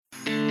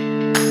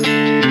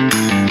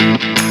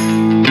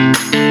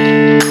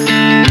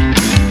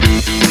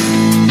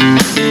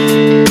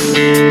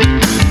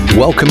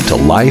Welcome to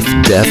Life,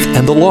 Death,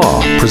 and the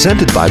Law,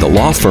 presented by the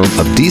law firm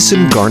of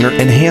Beeson, Garner,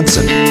 and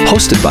Hansen,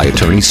 hosted by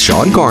attorneys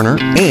Shawn Garner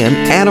and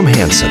Adam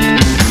Hansen.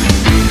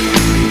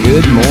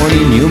 Good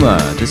morning,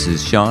 Yuma. This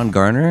is Shawn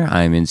Garner.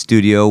 I'm in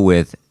studio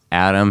with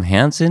Adam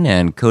Hansen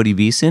and Cody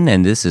Beeson,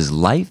 and this is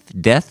Life,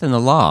 Death, and the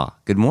Law.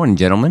 Good morning,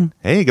 gentlemen.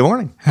 Hey, good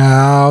morning.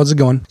 How's it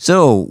going?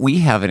 So,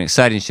 we have an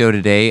exciting show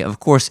today. Of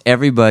course,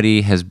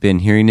 everybody has been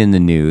hearing in the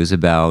news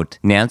about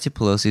Nancy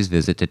Pelosi's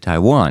visit to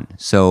Taiwan.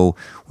 So,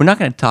 we're not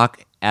going to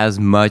talk as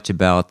much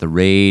about the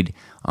raid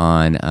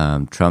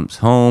on Trump's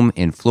home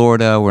in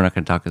Florida. We're not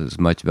going to talk as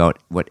much about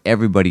what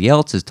everybody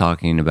else is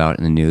talking about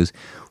in the news.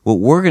 What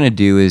we're going to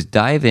do is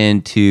dive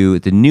into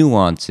the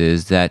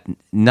nuances that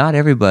not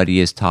everybody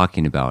is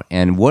talking about.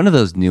 And one of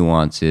those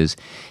nuances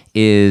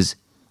is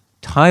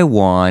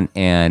Taiwan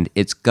and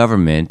its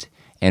government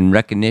and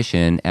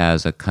recognition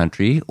as a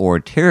country or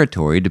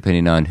territory,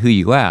 depending on who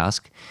you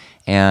ask,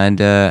 and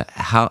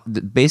how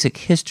the basic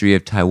history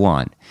of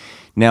Taiwan.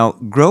 Now,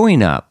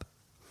 growing up,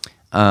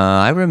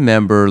 I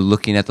remember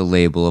looking at the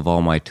label of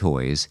all my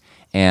toys,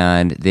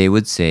 and they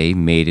would say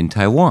 "Made in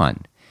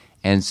Taiwan."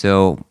 And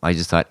so I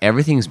just thought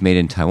everything's made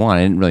in Taiwan.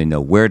 I didn't really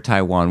know where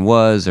Taiwan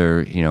was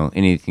or,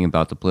 anything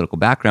about the political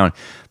background,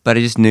 but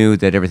I just knew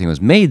that everything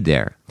was made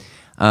there.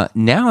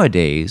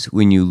 Nowadays,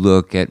 when you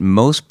look at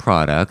most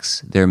products,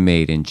 they're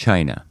made in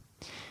China.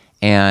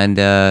 And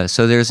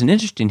so there's an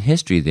interesting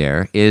history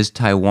there. Is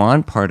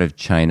Taiwan part of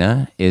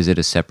China? Is it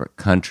a separate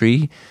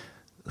country?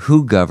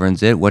 Who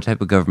governs it? What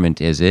type of government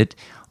is it?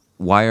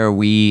 Why are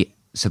we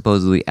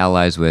supposedly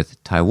allies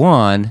with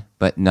Taiwan,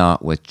 but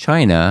not with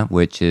China,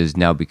 which is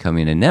now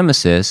becoming a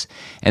nemesis?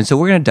 And so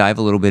we're going to dive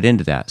a little bit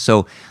into that.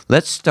 So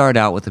let's start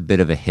out with a bit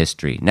of a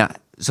history. Now,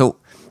 so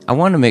I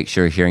want to make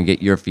sure here and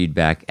get your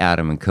feedback,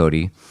 Adam and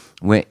Cody.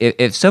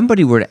 If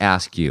somebody were to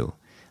ask you,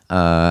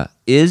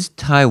 is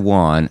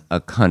Taiwan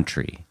a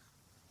country?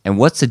 And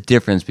what's the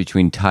difference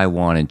between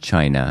Taiwan and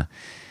China?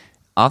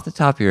 Off the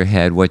top of your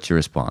head, what's your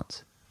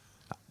response?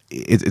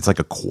 It's like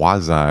a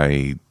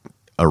quasi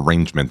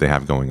arrangement they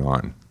have going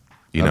on,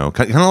 kind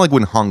of like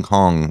when Hong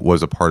Kong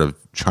was a part of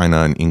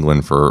China and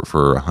England for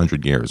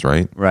 100 years,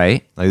 right?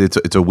 Right. Like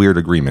it's a weird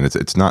agreement.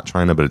 It's not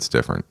China, but it's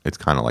different. It's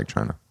kind of like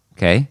China.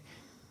 Okay,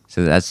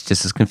 so that's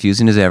just as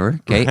confusing as ever.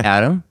 Okay,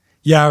 Adam.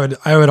 Yeah,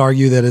 I would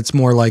argue that it's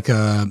more like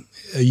a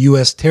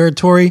U.S.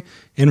 territory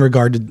in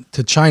regard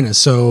to China.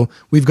 So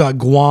we've got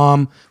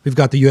Guam, we've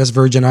got the U.S.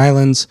 Virgin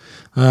Islands.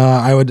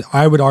 I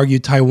would argue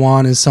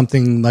Taiwan is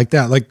something like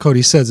that. Like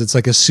Cody says, it's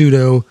like a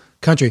pseudo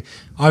country.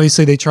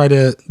 Obviously, they try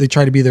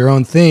to be their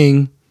own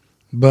thing,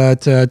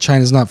 but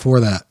China's not for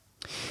that.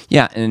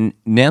 Yeah, and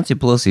Nancy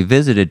Pelosi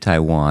visited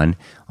Taiwan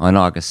on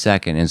August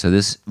 2nd, and so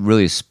this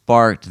really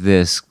sparked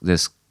this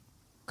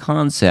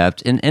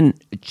concept.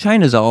 And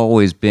China's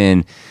always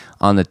been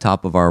on the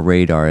top of our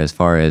radar as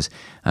far as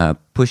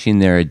pushing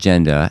their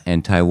agenda,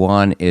 and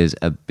Taiwan is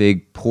a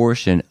big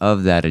portion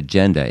of that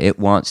agenda. It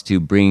wants to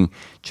bring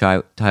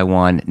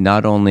Taiwan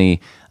not only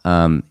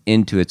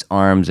into its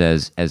arms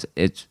as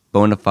its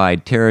bona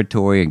fide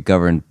territory and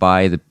governed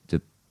by the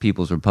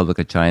People's Republic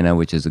of China,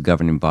 which is a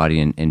governing body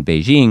in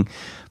Beijing,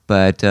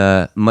 but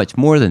much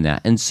more than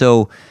that. And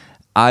so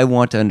I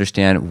want to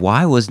understand,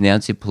 why was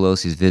Nancy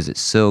Pelosi's visit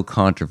so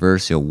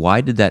controversial?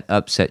 Why did that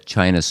upset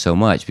China so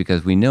much?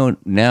 Because we know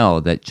now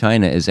that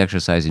China is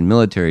exercising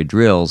military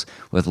drills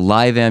with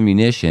live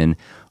ammunition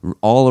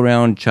all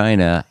around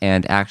China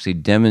and actually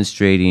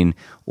demonstrating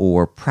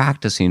or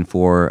practicing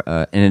for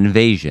an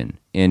invasion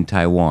in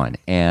Taiwan.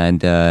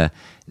 And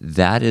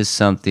that is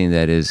something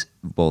that is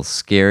both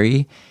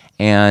scary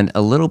and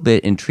a little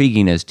bit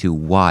intriguing as to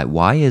why.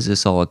 Why is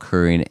this all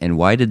occurring, and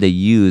why did they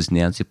use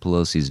Nancy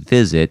Pelosi's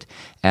visit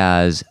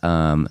as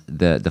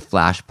the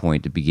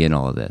flashpoint to begin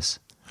all of this?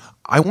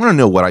 I want to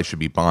know what I should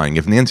be buying.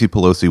 If Nancy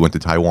Pelosi went to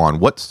Taiwan,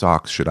 what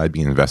stocks should I be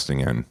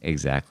investing in?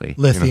 Exactly.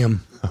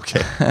 Lithium.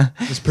 Okay.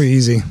 It's pretty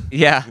easy.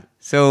 Yeah.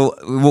 So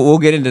we'll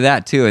get into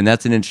that too, and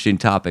that's an interesting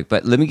topic.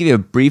 But let me give you a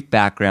brief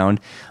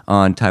background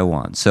on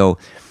Taiwan. So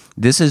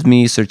this is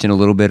me searching a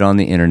little bit on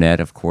the internet.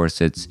 Of course,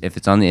 if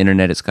it's on the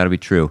internet, it's got to be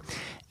true.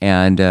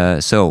 And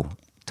so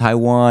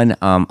Taiwan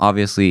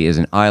obviously is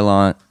an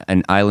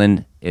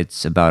island.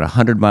 It's about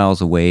 100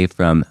 miles away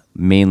from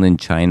mainland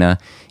China.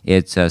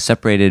 It's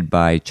separated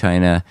by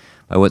China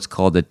by what's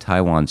called the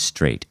Taiwan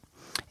Strait.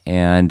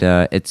 And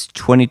it's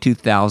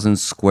 22,000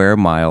 square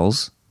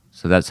miles.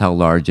 So that's how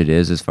large it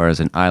is as far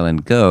as an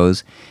island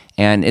goes.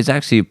 And it's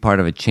actually part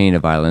of a chain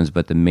of islands,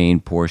 but the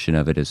main portion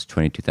of it is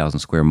 22,000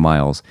 square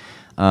miles.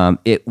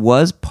 It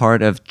was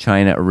part of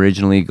China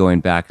originally, going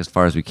back as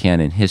far as we can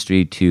in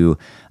history to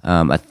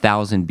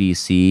 1000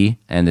 BC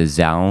and the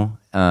Zhou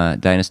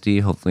dynasty.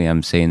 Hopefully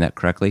I'm saying that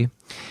correctly.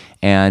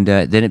 And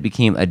then it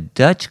became a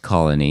Dutch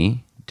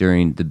colony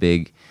during the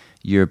big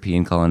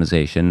European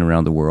colonization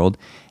around the world.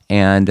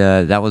 And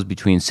that was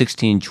between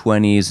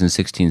 1620s and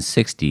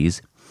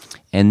 1660s.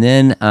 And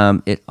then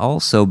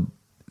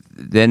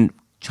then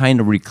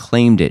China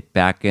reclaimed it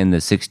back in the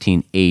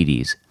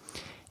 1680s.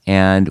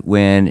 And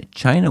when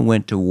China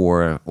went to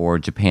war, or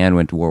Japan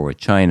went to war with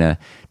China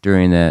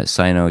during the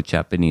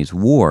Sino-Japanese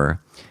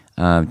War,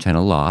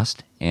 China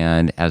lost.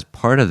 And as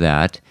part of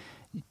that,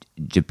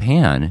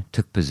 Japan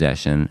took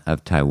possession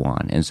of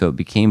Taiwan. And so it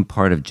became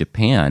part of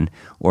Japan,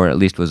 or at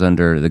least was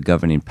under the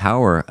governing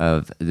power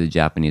of the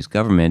Japanese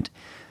government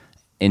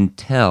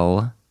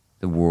until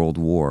the World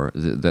War,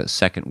 the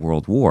Second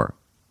World War.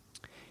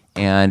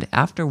 And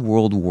after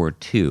World War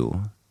II,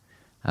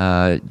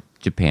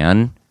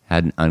 Japan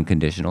had an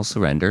unconditional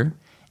surrender,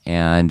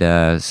 and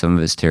some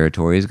of its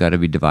territories got to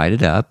be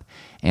divided up,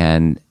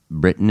 and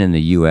Britain and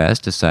the U.S.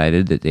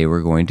 decided that they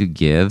were going to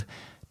give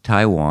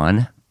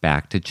Taiwan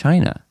back to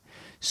China.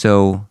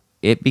 So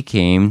it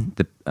became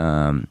the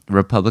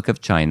Republic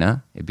of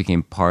China. It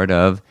became part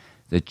of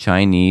the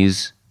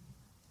Chinese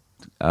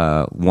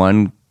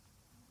one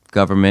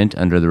government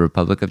under the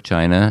Republic of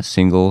China,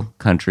 single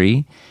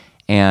country,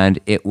 and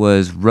it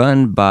was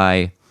run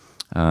by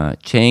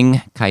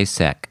Chiang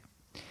Kai-shek.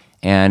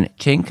 And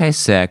Chiang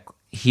Kai-shek,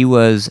 he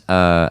was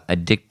a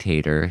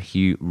dictator.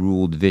 He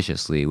ruled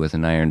viciously with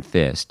an iron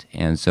fist,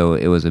 and so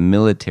it was a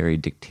military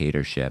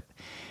dictatorship.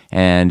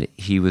 And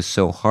he was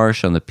so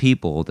harsh on the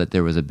people that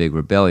there was a big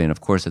rebellion.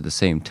 Of course, at the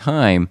same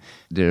time,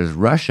 there's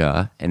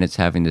Russia, and it's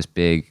having this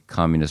big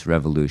communist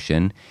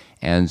revolution.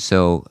 And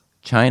so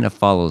China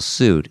follows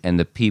suit, and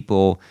the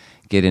people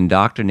get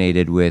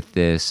indoctrinated with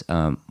this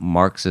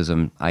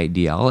Marxism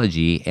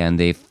ideology, and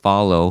they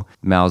follow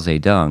Mao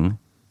Zedong,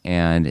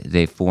 and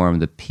they form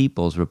the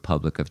People's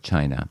Republic of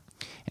China.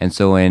 And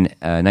so in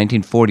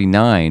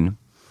 1949,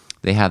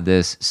 they have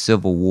this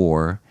civil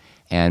war,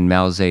 and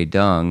Mao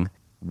Zedong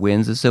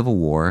wins the civil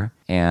war,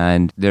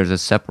 and there's a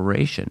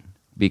separation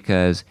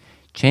because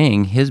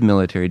Chiang, his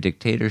military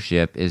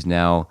dictatorship, is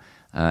now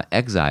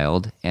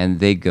exiled, and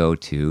they go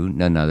to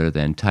none other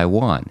than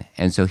Taiwan.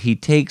 And so he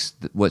takes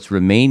what's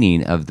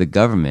remaining of the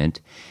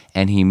government,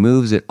 and he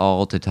moves it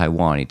all to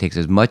Taiwan. He takes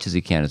as much as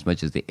he can, as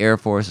much as the Air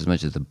Force, as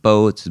much as the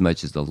boats, as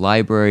much as the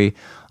library,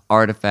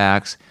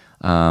 artifacts,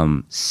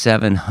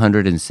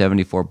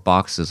 774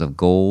 boxes of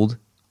gold.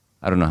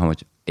 I don't know how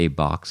much a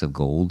box of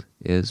gold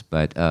is,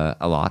 but a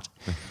lot.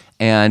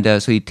 And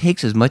so he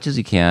takes as much as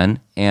he can,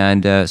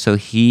 and so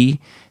he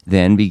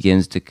then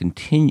begins to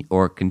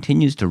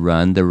continues to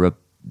run the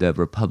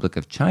Republic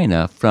of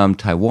China from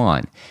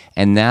Taiwan.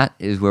 And that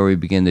is where we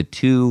begin the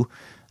two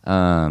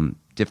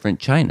different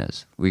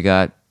Chinas. We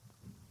got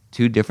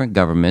two different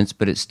governments,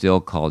 but it's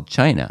still called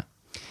China.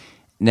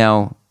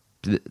 Now,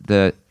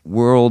 the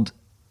world,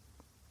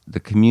 the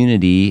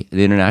community,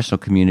 the international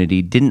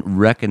community didn't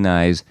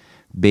recognize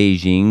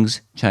Beijing's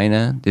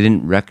China. They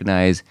didn't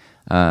recognize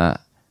Mao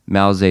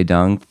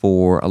Zedong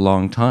for a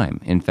long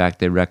time. In fact,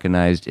 they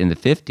recognized in the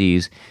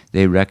 50s,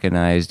 they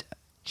recognized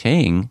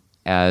Chiang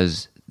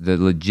as the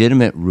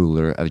legitimate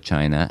ruler of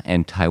China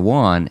and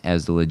Taiwan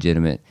as the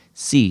legitimate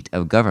seat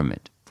of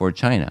government for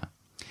China.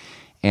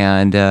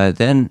 And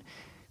then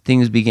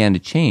things began to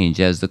change.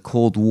 As the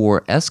Cold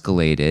War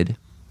escalated,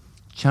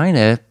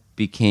 China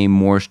became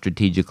more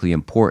strategically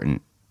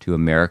important to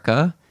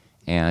America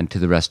and to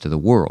the rest of the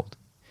world.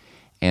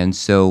 And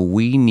so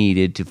we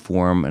needed to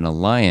form an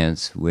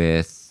alliance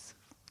with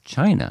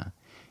China.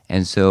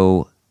 And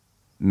so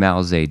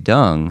Mao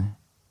Zedong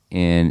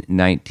in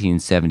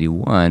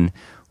 1971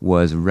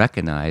 was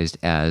recognized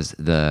as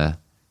the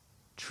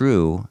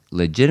true,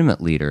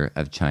 legitimate leader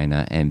of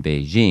China, and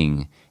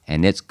Beijing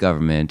and its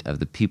government of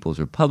the People's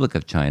Republic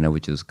of China,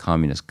 which was a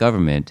communist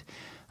government,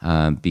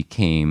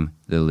 became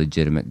the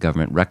legitimate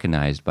government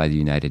recognized by the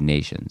United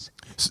Nations.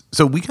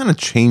 So we kind of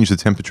changed the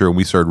temperature and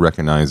we started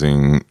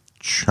recognizing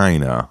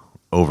China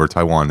over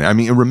Taiwan. I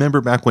mean,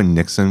 remember back when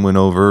Nixon went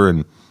over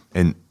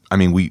and I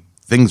mean,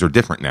 things are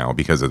different now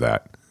because of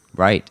that.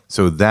 Right.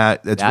 So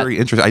that's very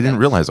interesting. I didn't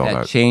realize all that.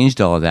 That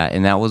changed all of that,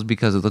 and that was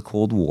because of the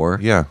Cold War.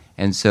 Yeah.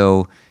 And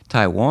so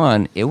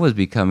Taiwan, it was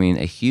becoming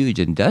a huge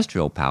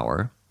industrial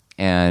power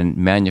and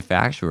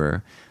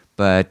manufacturer,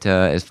 but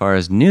as far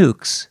as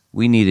nukes,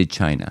 we needed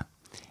China.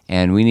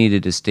 And we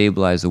needed to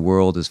stabilize the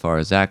world as far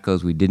as that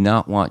goes. We did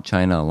not want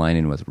China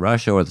aligning with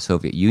Russia or the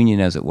Soviet Union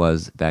as it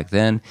was back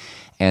then.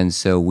 And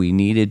so we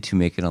needed to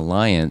make an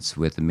alliance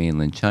with the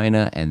mainland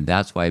China, and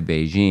that's why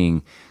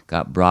Beijing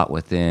got brought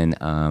within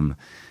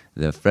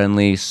the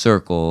friendly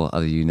circle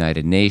of the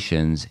United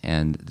Nations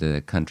and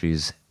the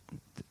countries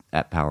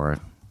at power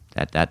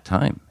at that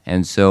time.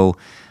 And so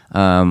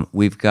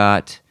we've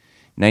got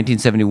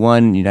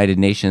 1971, United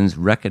Nations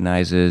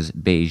recognizes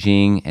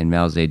Beijing and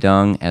Mao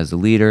Zedong as the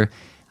leader.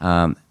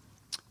 Mao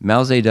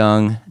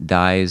Zedong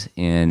dies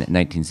in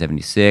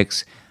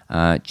 1976.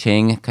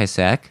 Chiang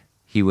Kai-shek,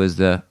 he was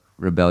the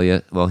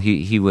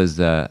he was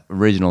the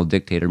original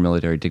dictator,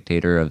 military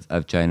dictator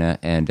of China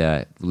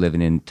and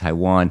living in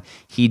Taiwan.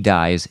 He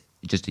dies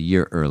just a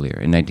year earlier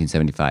in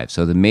 1975.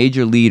 So the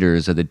major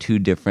leaders of the two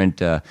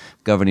different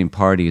governing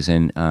parties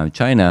in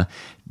China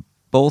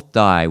both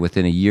die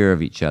within a year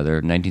of each other,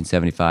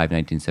 1975,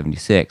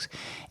 1976.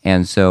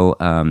 And so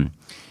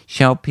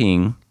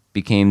Xiaoping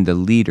became the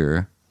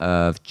leader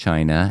of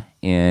China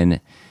in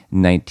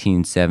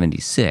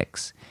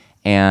 1976.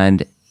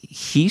 And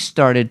he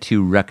started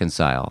to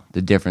reconcile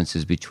the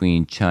differences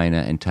between China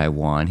and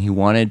Taiwan. He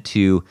wanted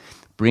to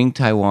bring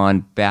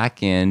Taiwan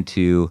back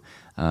into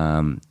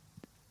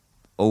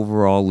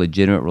overall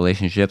legitimate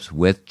relationships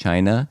with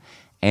China.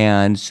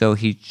 And so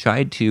he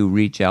tried to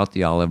reach out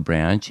the olive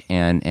branch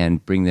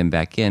and bring them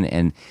back in.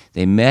 And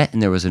they met,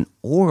 and there was an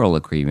oral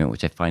agreement,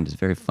 which I find is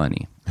very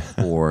funny,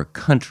 for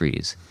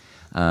countries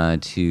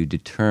to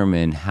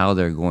determine how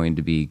they're going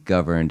to be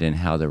governed and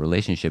how their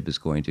relationship is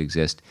going to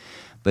exist.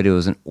 But it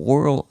was an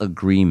oral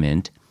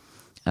agreement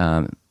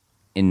in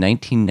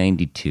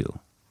 1992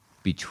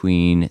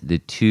 between the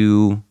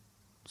two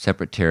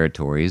separate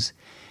territories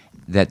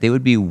that they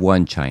would be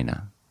one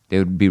China. They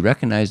would be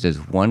recognized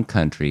as one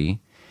country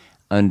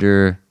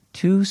under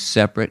two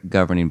separate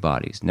governing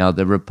bodies. Now,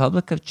 the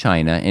Republic of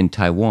China in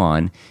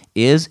Taiwan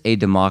is a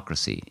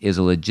democracy, is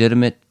a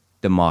legitimate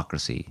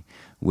democracy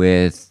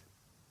with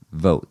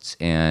votes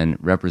and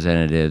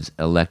representatives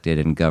elected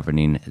and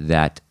governing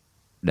that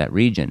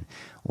region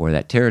or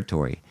that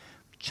territory.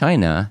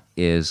 China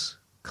is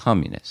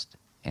communist,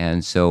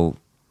 and so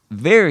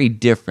very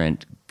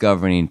different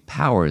governing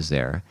powers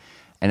there.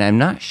 And I'm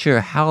not sure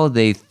how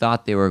they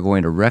thought they were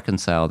going to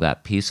reconcile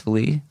that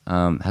peacefully.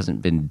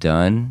 Hasn't been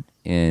done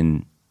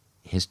in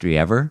history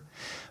ever,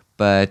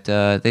 but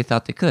they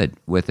thought they could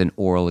with an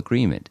oral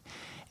agreement.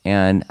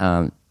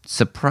 And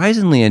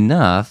surprisingly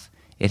enough,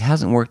 it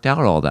hasn't worked out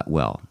all that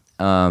well.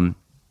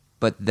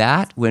 But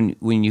that, when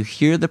you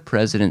hear the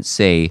president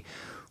say,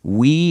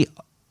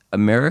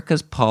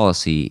 America's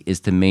policy is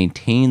to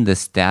maintain the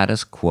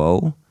status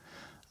quo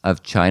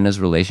of China's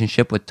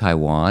relationship with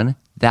Taiwan,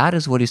 that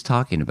is what he's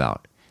talking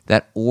about.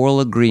 That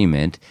oral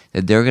agreement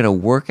that they're going to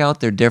work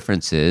out their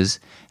differences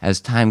as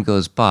time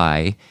goes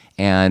by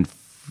and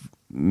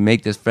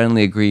make this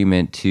friendly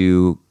agreement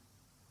to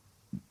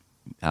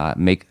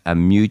make a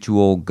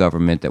mutual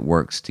government that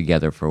works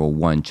together for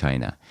one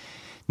China.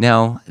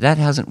 Now, that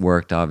hasn't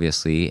worked,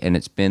 obviously, and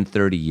it's been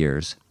 30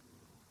 years.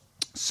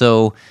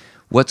 So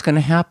what's going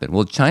to happen?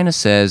 Well, China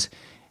says,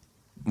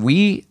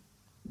 we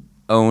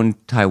own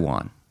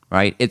Taiwan,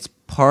 right? It's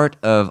part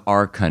of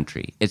our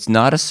country. It's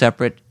not a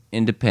separate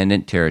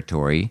independent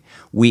territory.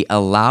 We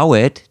allow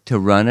it to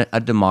run a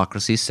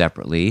democracy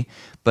separately,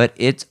 but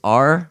it's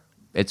part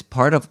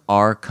of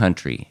our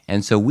country.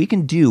 And so we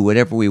can do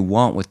whatever we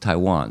want with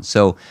Taiwan.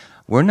 So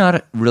we're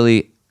not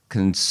really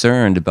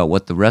concerned about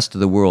what the rest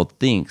of the world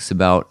thinks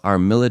about our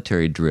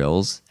military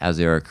drills as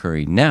they are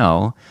occurring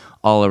now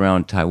all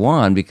around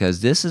Taiwan,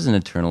 because this is an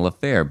internal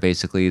affair.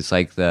 Basically, it's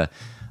like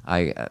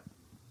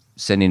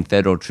sending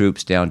federal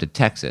troops down to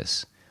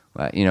Texas.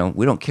 We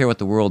don't care what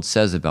the world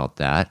says about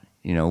that.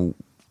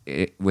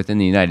 Within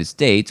the United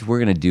States, we're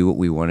going to do what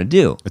we want to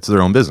do. It's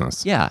their own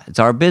business. Yeah, it's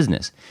our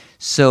business.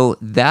 So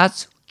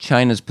that's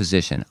China's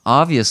position.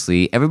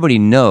 Obviously, everybody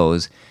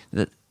knows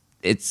that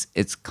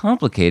it's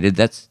complicated.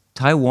 That's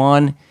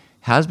Taiwan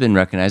has been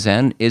recognized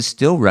and is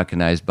still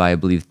recognized by, I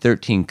believe,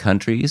 13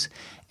 countries,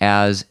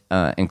 as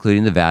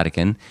including the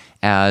Vatican,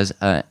 as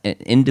an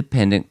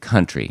independent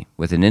country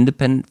with an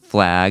independent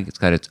flag. It's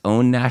got its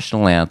own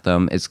national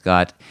anthem. It's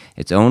got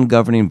its own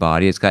governing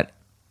body. It's got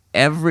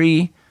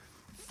every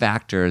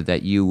factor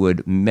that you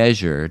would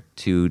measure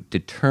to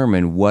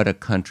determine what a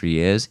country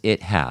is.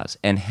 It has,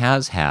 and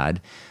has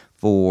had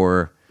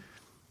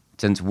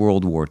since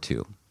World War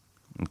II.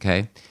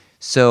 Okay?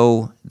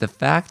 So the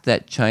fact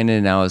that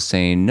China now is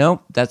saying,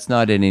 nope, that's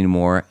not it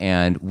anymore,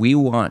 and we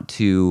want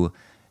to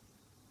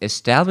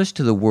establish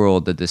to the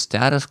world that the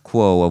status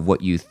quo of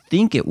what you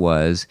think it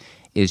was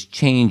is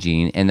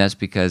changing, and that's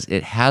because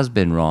it has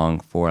been wrong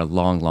for a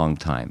long, long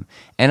time.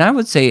 And I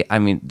would say,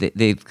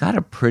 they've got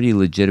a pretty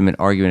legitimate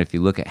argument if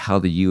you look at how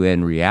the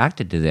UN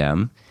reacted to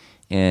them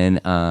in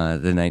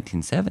the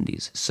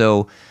 1970s.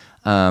 So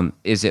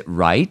is it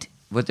right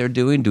what they're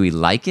doing? Do we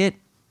like it?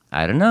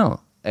 I don't know.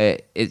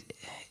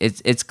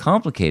 It's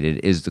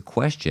complicated is the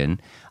question.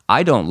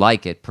 I don't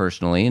like it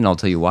personally, and I'll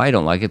tell you why I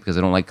don't like it, because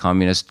I don't like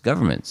communist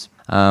governments.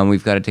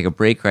 We've got to take a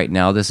break right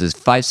now. This is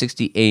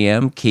 560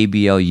 AM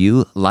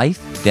KBLU,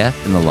 Life,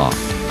 Death, and the Law.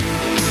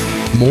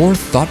 More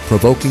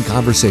thought-provoking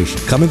conversation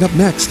coming up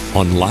next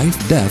on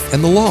Life, Death,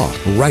 and the Law,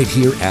 right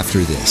here after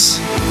this.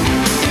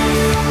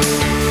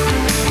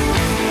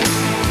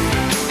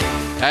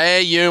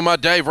 Hey, Yuma,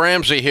 Dave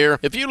Ramsey here.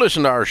 If you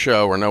listen to our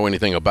show or know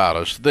anything about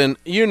us, then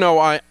you know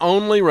I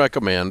only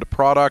recommend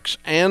products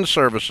and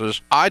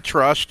services I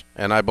trust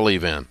and I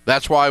believe in.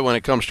 That's why when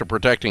it comes to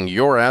protecting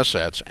your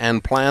assets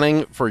and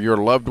planning for your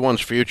loved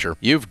one's future,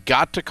 you've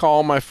got to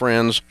call my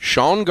friends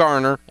Shawn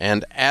Garner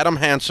and Adam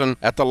Hansen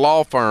at the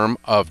law firm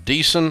of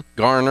Beeson,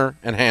 Garner,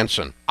 and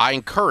Hansen. I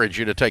encourage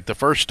you to take the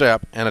first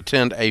step and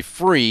attend a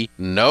free,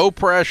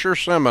 no-pressure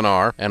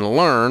seminar and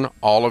learn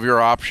all of your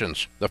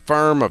options. The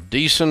firm of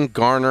Beeson,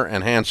 Garner,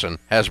 and Hansen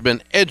has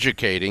been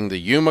educating the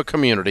Yuma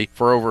community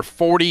for over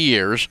 40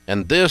 years,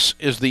 and this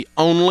is the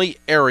only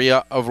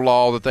area of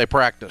law that they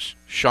practice.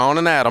 Shawn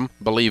and Adam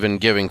believe in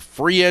giving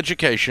free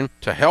education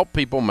to help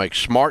people make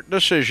smart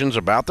decisions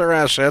about their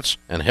assets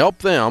and help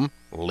them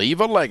leave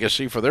a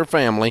legacy for their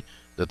family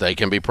that they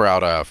can be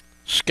proud of.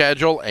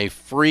 Schedule a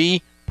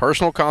free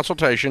personal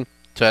consultation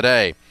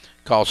today.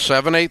 Call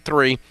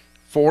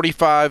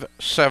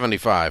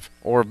 783-4575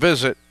 or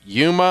visit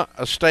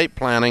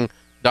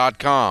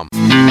yumaestateplanning.com.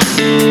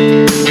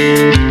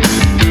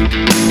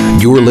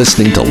 You're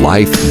listening to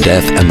Life,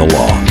 Death, and the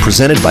Law,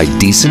 presented by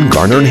Beeson,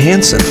 Garner, and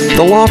Hansen,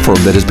 the law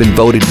firm that has been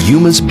voted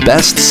Yuma's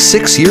best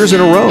 6 years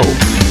in a row.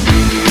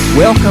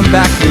 Welcome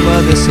back,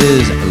 Yuma. This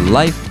is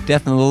Life,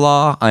 Death, and the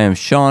Law. I am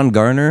Shawn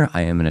Garner.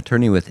 I am an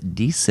attorney with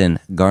Beeson,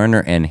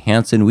 Garner, and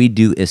Hansen. We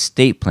do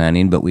estate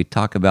planning, but we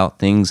talk about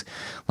things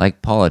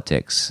like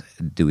politics.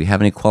 Do we have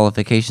any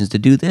qualifications to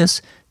do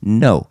this?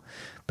 No.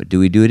 But do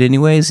we do it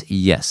anyways?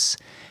 Yes.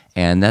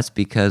 And that's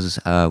because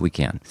we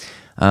can.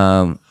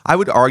 I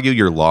would argue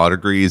your law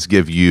degrees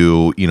give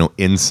you,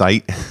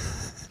 insight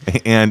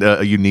and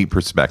a unique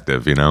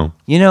perspective,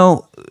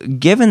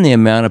 Given the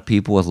amount of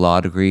people with law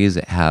degrees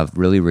that have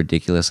really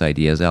ridiculous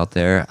ideas out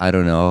there, I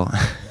don't know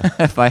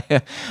if I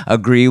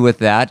agree with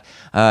that.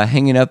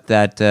 Hanging up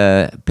that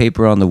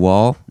paper on the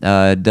wall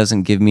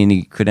doesn't give me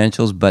any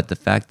credentials, but the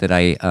fact that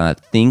I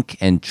think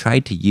and try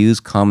to use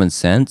common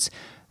sense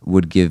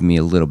would give me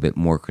a little bit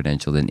more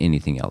credential than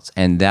anything else.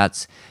 And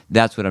that's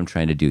what I'm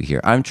trying to do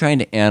here. I'm trying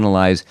to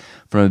analyze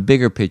from a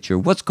bigger picture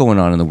what's going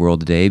on in the world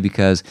today,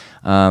 because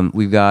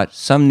we've got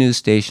some news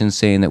stations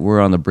saying that we're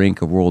on the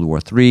brink of World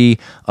War III,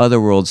 other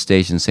world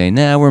stations saying,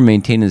 we're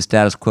maintaining the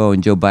status quo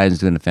and Joe Biden's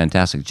doing a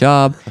fantastic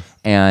job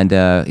and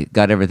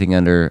got everything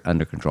under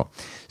control.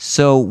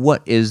 So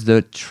what is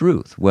the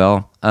truth?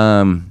 Well,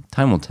 time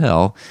will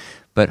tell,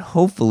 but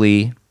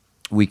hopefully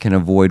we can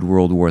avoid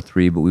World War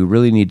III, but we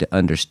really need to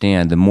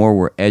understand, the more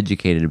we're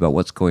educated about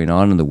what's going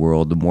on in the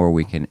world, the more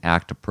we can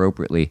act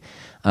appropriately.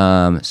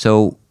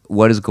 So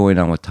what is going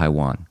on with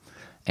Taiwan?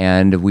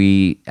 And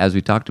as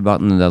we talked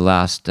about in the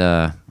last,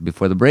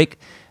 before the break,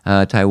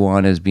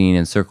 Taiwan is being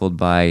encircled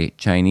by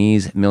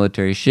Chinese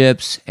military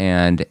ships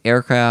and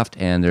aircraft,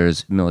 and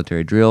there's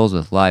military drills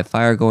with live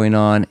fire going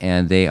on,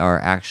 and they are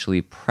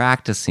actually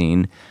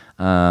practicing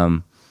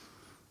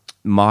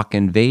mock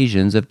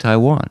invasions of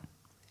Taiwan.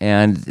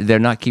 And they're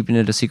not keeping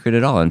it a secret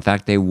at all. In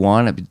fact, they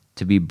want it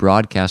to be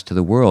broadcast to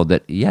the world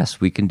that,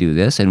 yes, we can do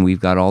this, and we've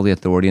got all the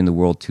authority in the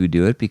world to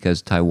do it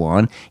because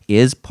Taiwan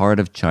is part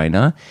of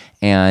China,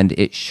 and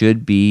it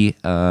should be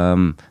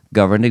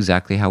governed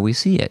exactly how we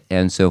see it.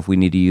 And so if we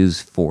need to use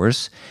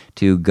force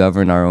to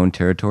govern our own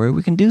territory,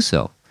 we can do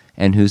so.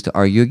 And who's to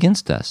argue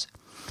against us?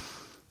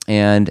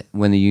 And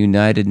when the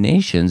United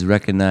Nations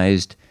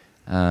recognized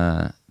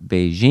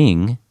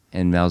Beijing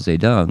and Mao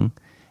Zedong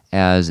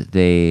as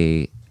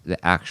the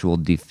actual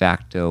de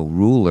facto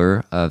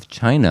ruler of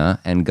China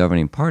and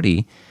governing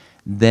party,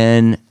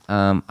 then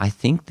I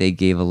think they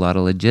gave a lot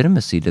of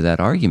legitimacy to that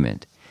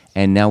argument.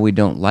 And now we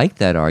don't like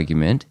that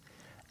argument,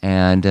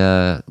 and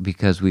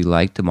because we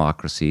like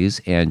democracies,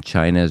 and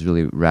China is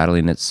really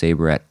rattling its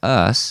saber at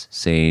us,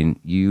 saying,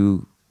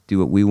 you do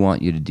what we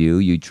want you to do,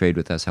 you trade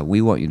with us how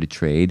we want you to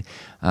trade,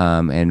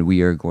 and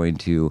we are going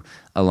to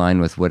align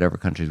with whatever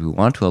countries we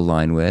want to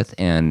align with,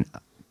 and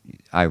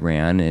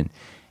Iran and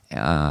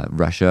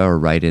Russia are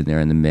right in there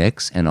in the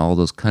mix, and all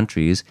those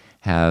countries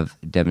have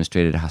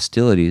demonstrated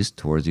hostilities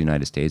towards the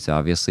United States,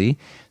 obviously.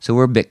 So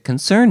we're a bit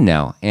concerned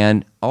now.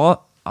 And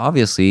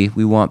obviously,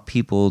 we want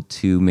people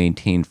to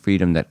maintain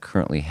freedom that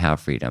currently have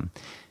freedom.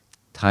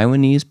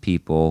 Taiwanese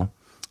people,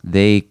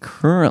 they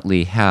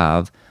currently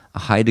have a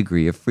high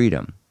degree of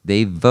freedom.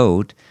 They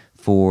vote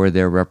for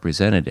their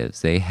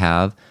representatives. They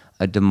have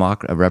a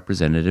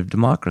representative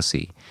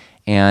democracy.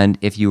 And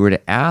if you were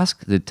to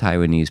ask the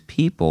Taiwanese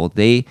people,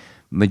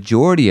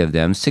 majority of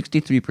them,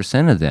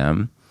 63% of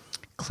them,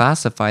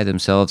 classify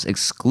themselves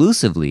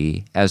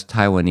exclusively as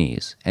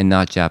Taiwanese and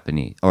not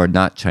Japanese, or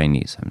not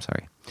Chinese, I'm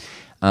sorry.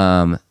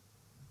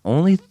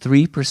 Only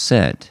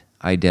 3%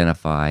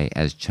 identify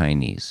as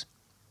Chinese.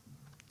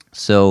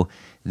 So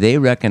they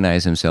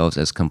recognize themselves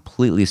as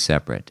completely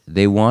separate.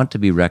 They want to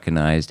be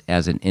recognized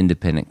as an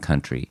independent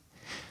country.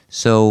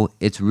 So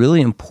it's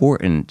really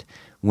important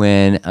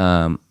when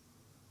a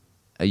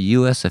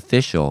U.S.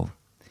 official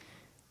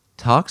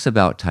talks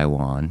about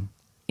Taiwan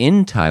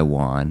in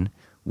Taiwan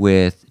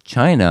with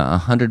China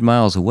 100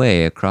 miles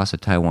away across the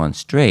Taiwan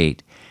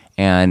Strait,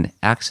 and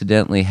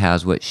accidentally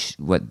has what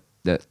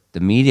the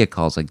media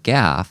calls a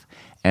gaffe,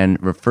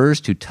 and refers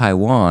to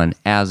Taiwan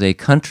as a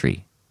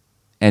country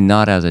and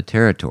not as a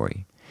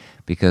territory,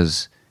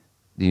 because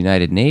the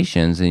United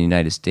Nations and the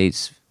United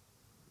States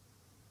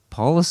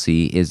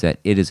policy is that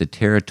it is a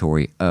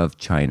territory of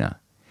China.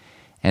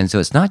 And so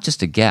it's not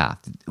just a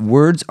gaffe.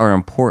 Words are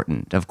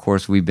important. Of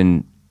course, we've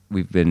been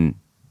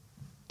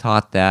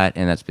taught that,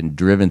 and that's been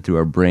driven through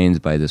our brains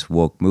by this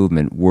woke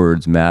movement.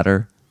 Words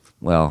matter.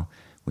 Well,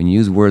 when you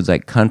use words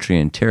like country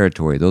and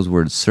territory, those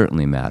words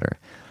certainly matter.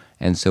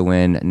 And so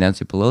when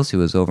Nancy Pelosi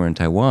was over in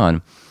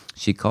Taiwan,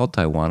 she called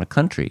Taiwan a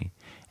country.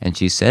 And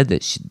she said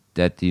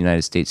that the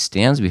United States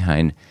stands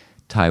behind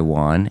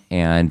Taiwan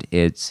and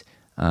its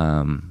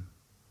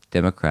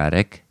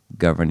democratic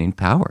governing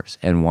powers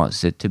and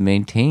wants it to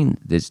maintain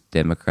this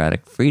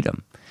democratic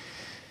freedom.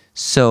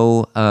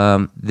 So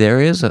there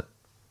is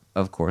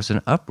of course,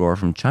 an uproar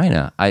from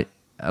China.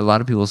 A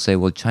lot of people say,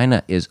 well,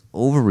 China is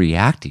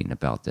overreacting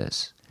about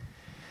this.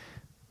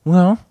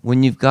 Well,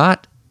 when you've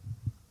got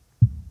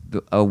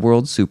a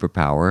world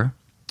superpower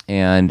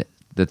and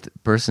the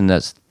person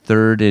that's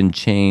third in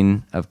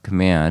chain of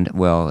command,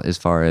 well, as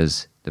far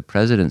as the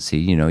presidency,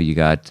 you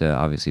got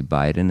obviously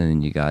Biden, and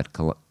then you got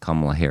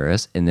Kamala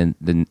Harris, and then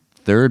the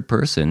third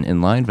person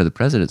in line for the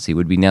presidency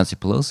would be Nancy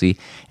Pelosi,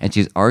 and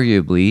she's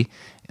arguably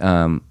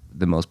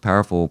the most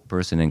powerful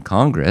person in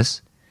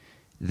Congress.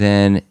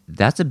 Then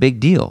that's a big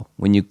deal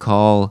when you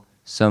call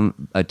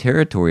a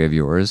territory of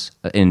yours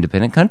an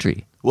independent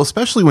country. Well,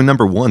 especially when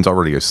number one's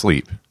already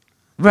asleep.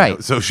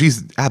 Right. So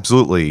she's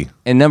absolutely...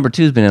 And number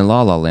two's been in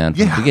La La Land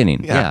from the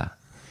beginning. Yeah.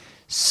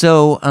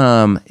 So,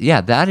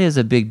 that is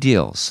a big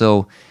deal.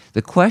 So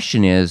the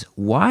question is,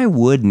 why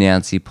would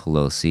Nancy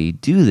Pelosi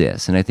do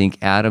this? And I think,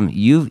 Adam,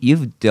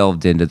 you've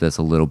delved into this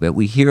a little bit.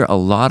 We hear a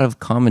lot of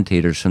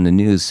commentators from the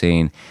news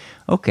saying,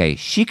 okay,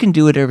 she can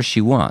do whatever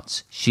she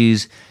wants.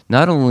 She's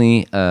not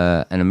only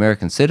an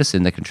American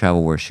citizen that can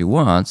travel where she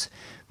wants,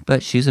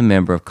 but she's a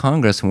member of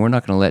Congress, and we're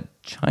not going to let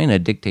China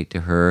dictate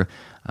to her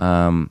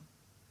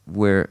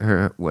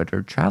what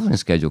her traveling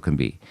schedule can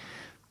be.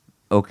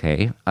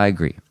 Okay, I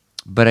agree.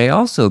 But I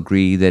also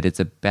agree that it's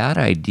a bad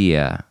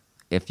idea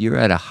if you're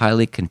at a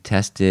highly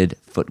contested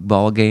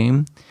football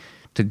game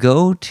to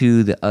go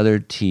to the other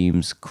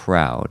team's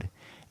crowd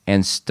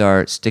and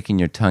start sticking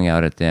your tongue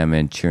out at them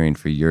and cheering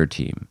for your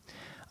team.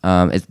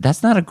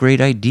 That's not a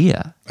great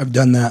idea. I've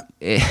done that.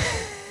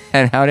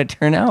 And how'd it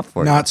turn out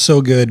for you? Not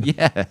so good.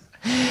 Yeah.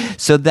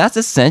 So that's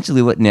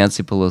essentially what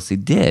Nancy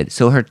Pelosi did.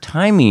 So her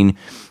timing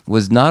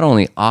was not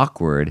only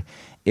awkward,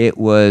 it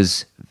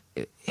was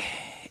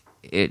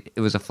a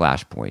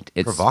flashpoint.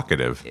 It's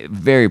provocative.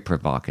 Very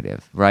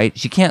provocative, right?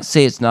 She can't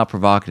say it's not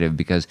provocative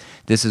because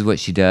this is what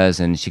she does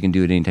and she can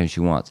do it anytime she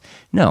wants.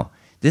 No,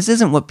 this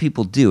isn't what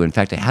people do. In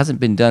fact, it hasn't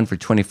been done for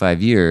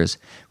 25 years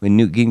when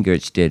Newt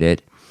Gingrich did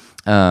it.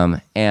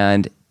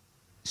 And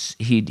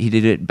he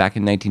did it back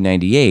in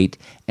 1998,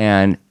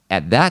 and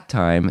at that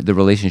time, the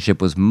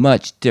relationship was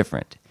much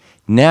different.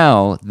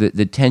 Now,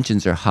 the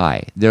tensions are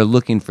high. They're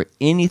looking for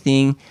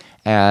anything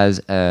as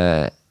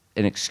an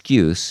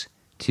excuse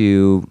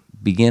to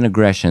begin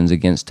aggressions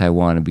against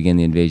Taiwan and begin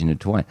the invasion of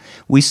Taiwan.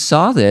 We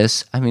saw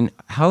this. I mean,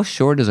 how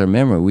short is our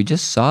memory? We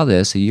just saw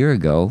this a year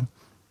ago.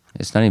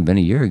 It's not even been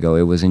a year ago.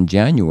 It was in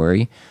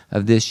January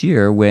of this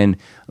year when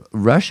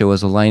Russia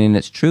was aligning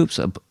its troops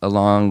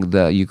along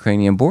the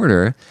Ukrainian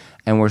border,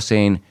 and we're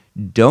saying,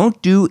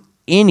 don't do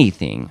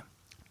anything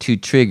to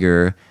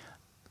trigger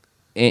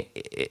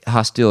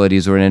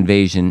hostilities or an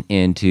invasion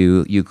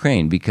into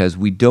Ukraine because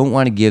we don't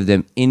want to give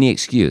them any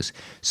excuse.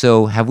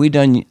 So have we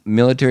done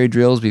military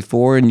drills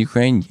before in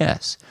Ukraine?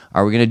 Yes.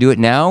 Are we going to do it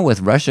now with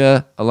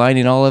Russia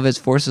aligning all of its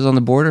forces on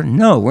the border?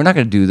 No, we're not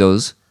going to do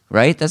those,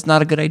 right? That's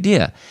not a good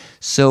idea.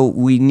 So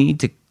we need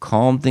to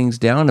calm things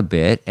down a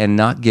bit and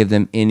not give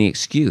them any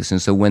excuse.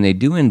 And so when they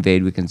do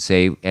invade, we can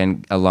say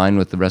and align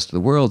with the rest of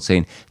the world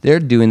saying they're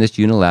doing this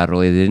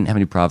unilaterally. They didn't have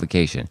any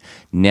provocation.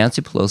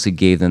 Nancy Pelosi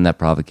gave them that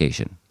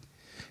provocation.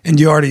 And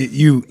you already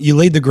you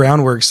laid the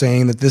groundwork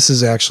saying that this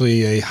is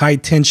actually a high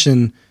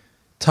tension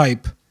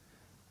type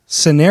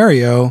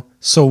scenario.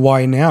 So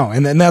why now?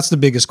 And that's the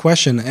biggest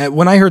question.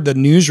 When I heard the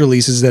news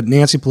releases that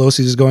Nancy Pelosi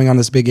is going on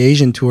this big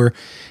Asian tour,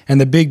 and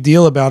the big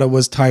deal about it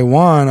was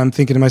Taiwan, I'm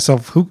thinking to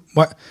myself,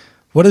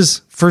 what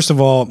does, first of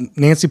all,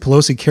 Nancy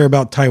Pelosi care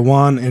about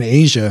Taiwan and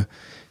Asia?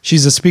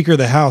 She's the Speaker of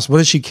the House. What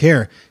does she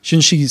care?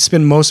 Shouldn't she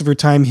spend most of her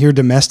time here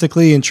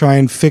domestically and try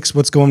and fix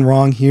what's going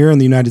wrong here in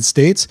the United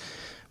States?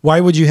 Why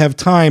would you have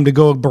time to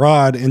go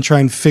abroad and try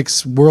and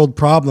fix world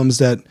problems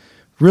that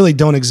really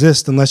don't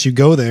exist unless you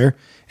go there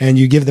and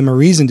you give them a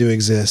reason to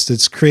exist?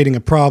 It's creating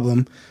a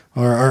problem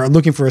or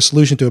looking for a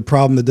solution to a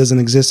problem that doesn't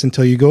exist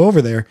until you go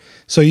over there.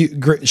 So,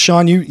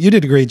 Shawn, you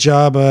did a great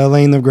job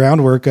laying the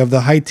groundwork of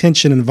the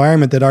high-tension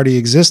environment that already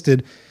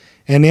existed,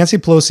 and Nancy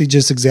Pelosi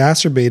just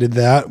exacerbated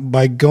that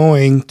by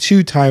going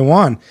to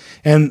Taiwan.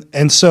 And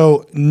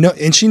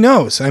she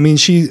knows. I mean,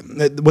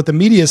 what the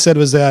media said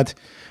was that,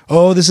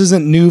 this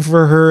isn't new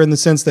for her in the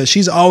sense that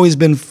she's always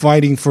been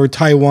fighting for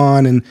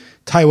Taiwan and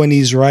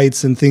Taiwanese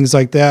rights and things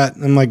like that.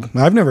 I'm like,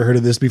 I've never heard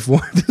of this before.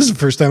 This is the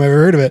first time I've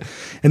ever heard of it.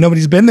 And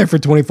nobody's been there for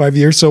 25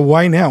 years. So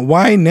why now?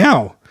 Why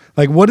now?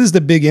 Like, what is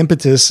the big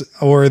impetus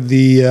or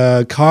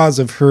the cause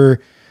of her,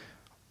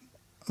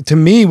 to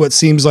me, what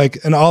seems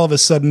like an all of a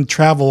sudden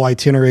travel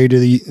itinerary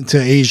to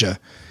Asia?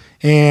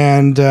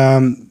 And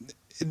so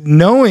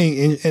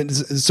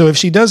if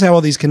she does have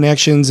all these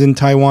connections in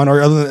Taiwan,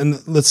 or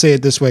let's say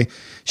it this way,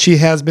 she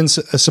has been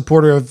a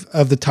supporter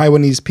of the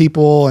Taiwanese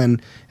people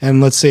and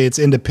let's say its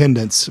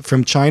independence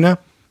from China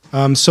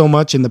so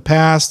much in the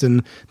past,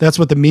 and that's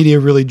what the media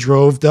really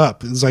drove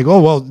up. It's like,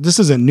 this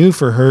isn't new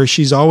for her.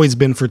 She's always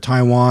been for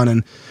Taiwan,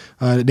 and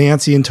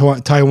Nancy and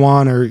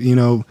Taiwan are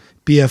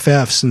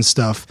BFFs and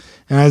stuff.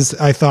 And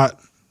I thought,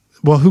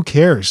 well, who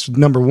cares?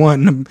 Number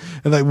one,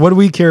 like, what do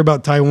we care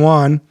about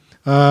Taiwan?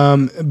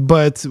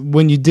 But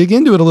when you dig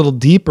into it a little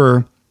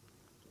deeper,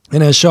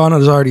 And as Shawn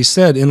has already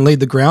said and laid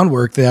the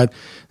groundwork, that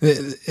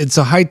it's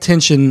a high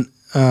tension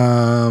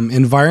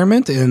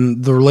environment,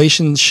 and the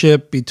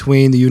relationship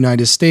between the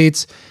United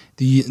States,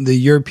 the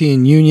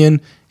European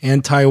Union,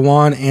 and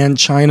Taiwan and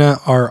China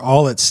are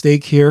all at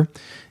stake here.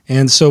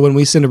 And so when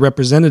we send a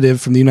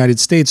representative from the United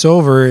States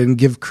over and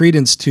give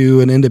credence to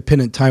an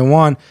independent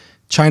Taiwan,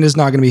 China's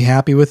not going to be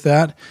happy with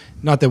that.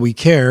 Not that we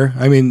care.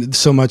 I mean,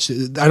 so much.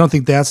 I don't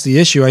think that's the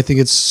issue. I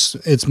think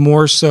it's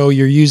more so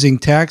you're using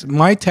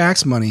my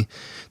tax money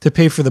to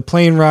pay for the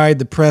plane ride,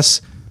 the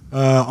press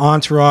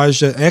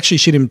entourage. Actually,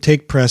 she didn't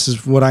take press,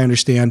 is what I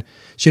understand.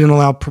 She didn't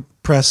allow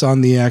press on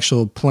the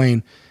actual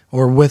plane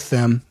or with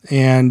them.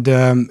 And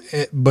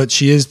but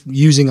she is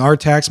using our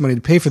tax money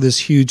to pay for this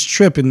huge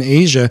trip in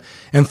Asia.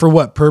 And for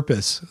what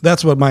purpose?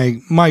 That's what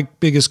my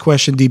biggest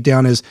question deep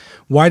down is,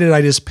 why did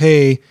I just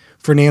pay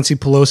for Nancy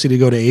Pelosi to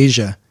go to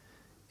Asia?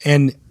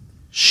 And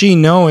she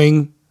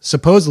knowing,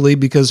 supposedly,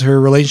 because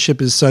her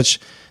relationship is such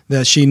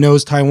that she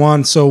knows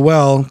Taiwan so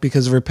well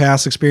because of her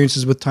past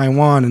experiences with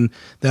Taiwan, and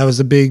that was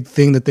a big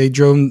thing that they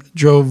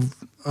drove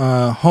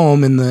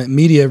home in the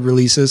media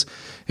releases.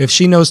 If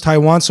she knows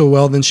Taiwan so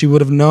well, then she would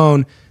have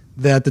known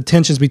that the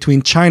tensions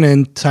between China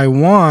and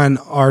Taiwan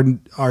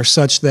are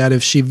such that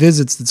if she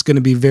visits, it's going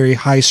to be very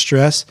high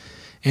stress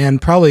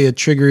and probably a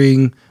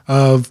triggering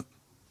of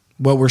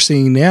what we're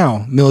seeing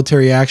now,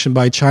 military action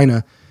by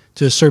China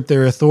to usurp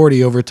their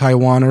authority over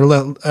Taiwan,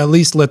 or at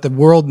least let the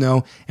world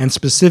know, and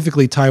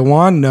specifically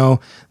Taiwan know,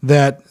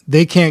 that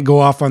they can't go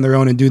off on their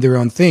own and do their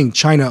own thing.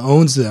 China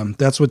owns them.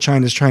 That's what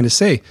China's trying to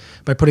say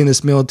by putting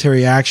this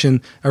military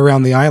action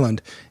around the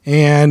island.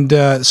 And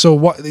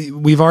so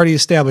we've already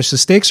established the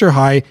stakes are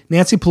high.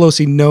 Nancy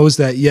Pelosi knows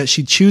that, yet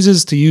she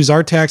chooses to use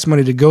our tax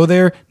money to go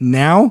there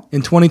now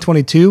in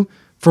 2022.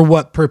 For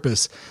what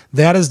purpose?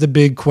 That is the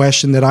big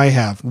question that I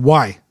have.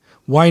 Why?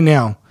 Why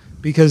now?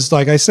 Because,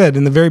 like I said,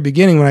 in the very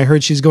beginning, when I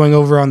heard she's going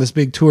over on this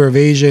big tour of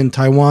Asia and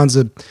Taiwan's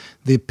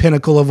the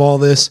pinnacle of all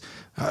this,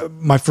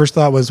 my first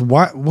thought was,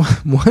 why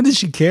does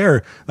she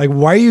care? Like,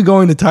 why are you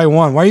going to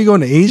Taiwan? Why are you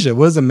going to Asia?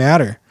 What does it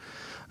matter?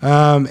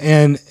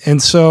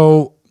 And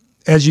so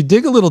as you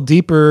dig a little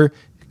deeper,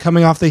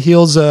 coming off the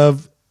heels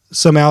of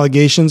some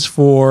allegations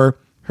for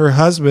her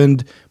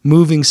husband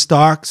moving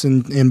stocks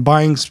and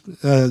buying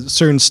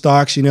certain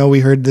stocks,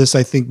 we heard this,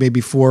 I think, maybe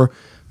four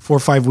or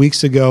 5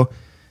 weeks ago.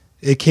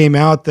 It came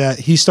out that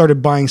he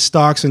started buying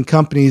stocks in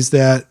companies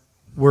that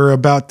were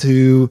about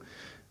to,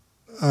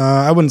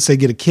 I wouldn't say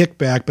get a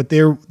kickback, but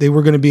they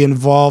were going to be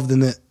involved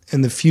in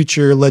the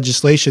future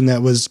legislation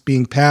that was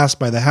being passed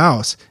by the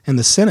House and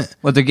the Senate.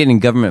 Well, they're getting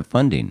government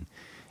funding.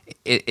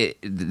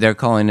 They're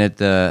calling it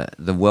the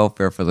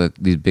welfare for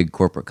these big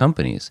corporate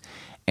companies,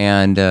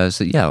 and it's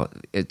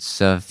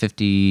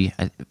 $50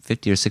 or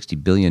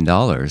 $60 billion.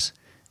 I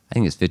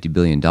think it's $50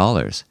 billion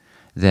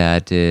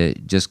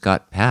that just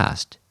got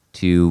passed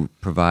to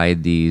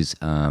provide these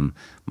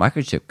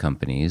microchip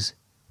companies,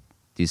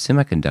 these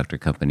semiconductor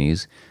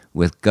companies,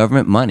 with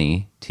government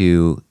money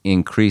to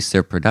increase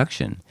their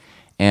production.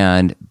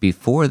 And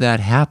before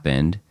that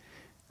happened,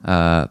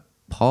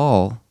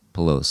 Paul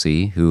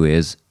Pelosi, who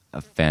is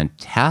a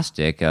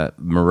fantastic,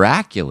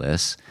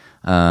 miraculous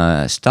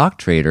stock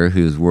trader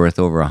who's worth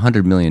over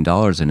 $100 million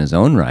in his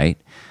own right,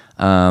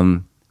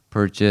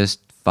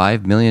 purchased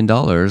 $5 million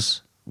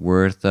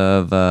worth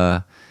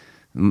of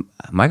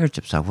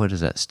microchip stock. What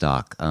is that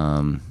stock?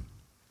 I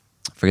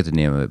forget the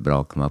name of it, but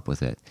I'll come up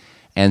with it.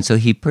 And so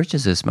he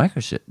purchased this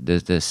microchip,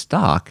 this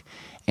stock,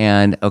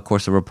 and of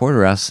course the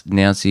reporter asked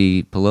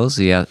Nancy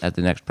Pelosi at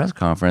the next press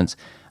conference,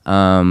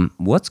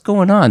 what's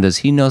going on? Does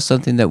he know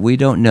something that we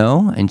don't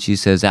know? And she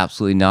says,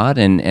 absolutely not,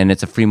 and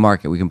it's a free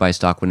market. We can buy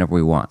stock whenever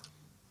we want.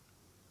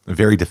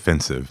 Very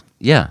defensive.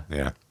 Yeah.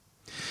 Yeah.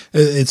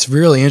 It's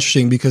really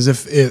interesting because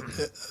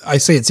I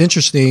say it's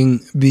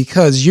interesting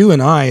because you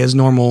and I, as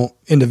normal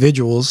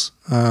individuals,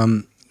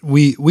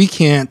 we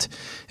can't.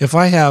 If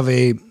I have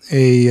a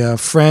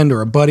friend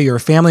or a buddy or a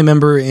family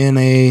member in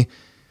a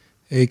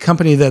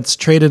company that's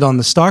traded on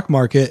the stock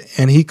market,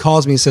 and he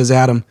calls me and says,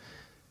 "Adam,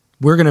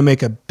 we're going to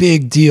make a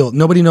big deal.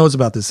 Nobody knows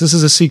about this. This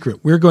is a secret.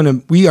 We are going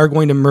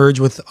to merge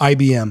with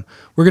IBM.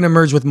 We're going to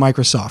merge with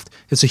Microsoft.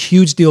 It's a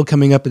huge deal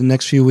coming up in the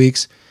next few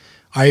weeks.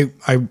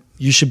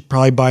 You should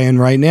probably buy in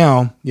right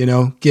now,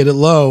 get it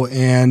low.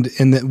 And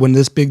when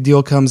this big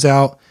deal comes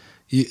out,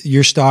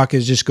 your stock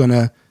is just going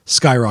to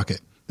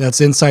skyrocket. That's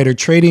insider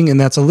trading, and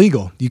that's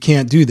illegal. You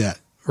can't do that,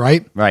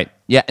 right? Right.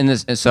 Yeah. And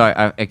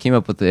so I came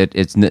up with it.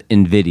 It's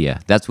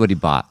NVIDIA. That's what he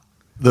bought.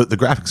 The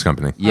graphics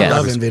company. Yeah. I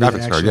love NVIDIA,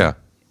 graphics card, actually. yeah.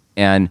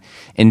 And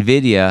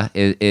NVIDIA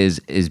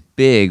is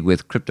big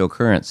with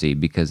cryptocurrency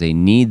because they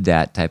need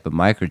that type of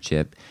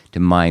microchip to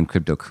mine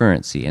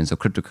cryptocurrency. And so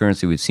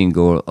cryptocurrency we've seen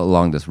go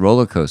along this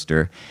roller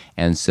coaster.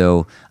 And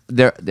so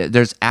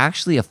there's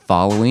actually a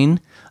following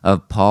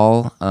of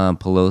Paul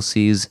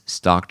Pelosi's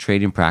stock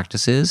trading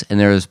practices. And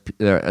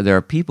there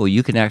are people,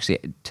 you can actually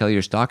tell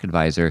your stock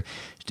advisor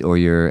or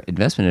your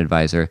investment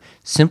advisor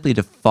simply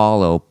to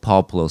follow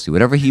Paul Pelosi.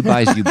 Whatever he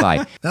buys, you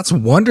buy. That's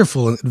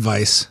wonderful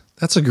advice.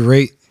 That's a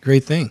great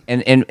thing.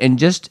 And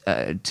just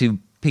to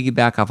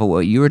piggyback off of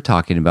what you were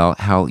talking about,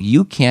 how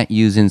you can't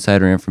use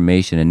insider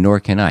information, and nor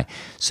can I.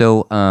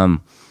 So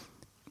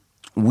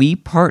we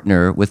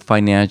partner with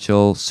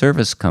financial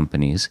service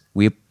companies.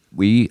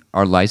 We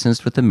are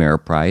licensed with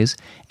Ameriprise,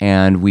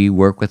 and we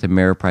work with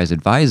Ameriprise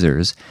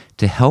advisors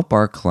to help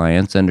our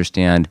clients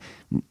understand,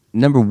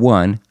 number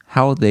one,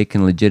 how they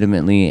can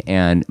legitimately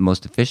and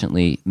most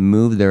efficiently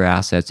move their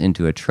assets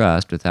into a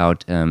trust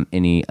without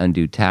any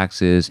undue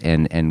taxes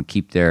and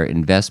keep their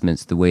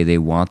investments the way they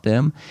want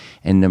them.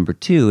 And number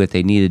two, if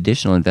they need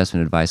additional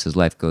investment advice as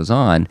life goes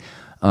on,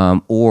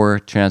 or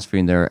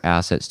transferring their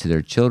assets to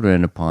their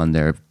children upon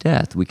their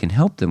death, we can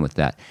help them with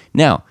that.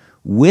 Now,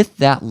 with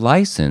that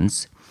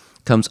license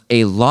comes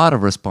a lot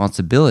of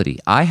responsibility.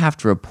 I have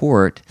to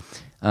report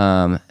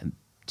to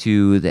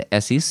the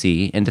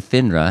SEC and to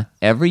FINRA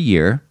every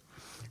year,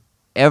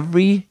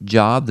 every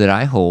job that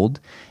I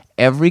hold,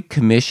 every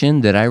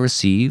commission that I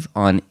receive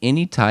on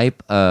any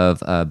type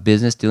of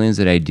business dealings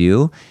that I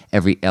do,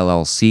 every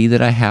LLC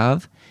that I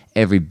have,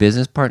 every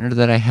business partner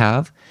that I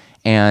have,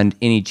 and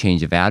any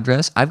change of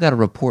address. I've got to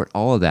report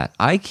all of that.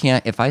 I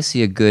can't, if I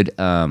see a good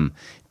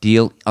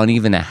deal on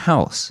even a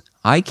house,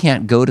 I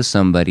can't go to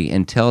somebody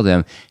and tell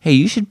them, hey,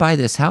 you should buy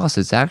this house.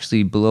 It's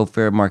actually below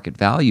fair market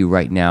value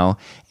right now,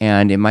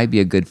 and it might be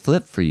a good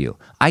flip for you.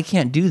 I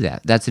can't do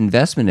that. That's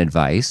investment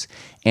advice.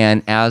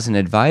 And as an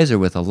advisor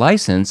with a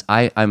license,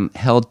 I'm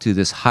held to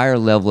this higher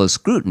level of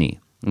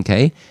scrutiny.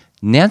 Okay?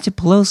 Nancy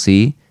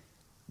Pelosi,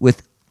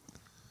 with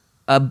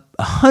a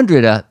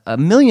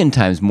million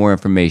times more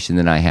information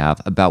than I have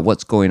about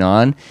what's going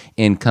on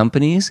in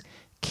companies,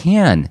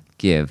 can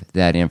give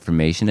that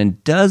information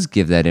and does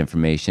give that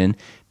information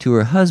to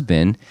her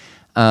husband.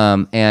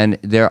 And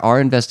there are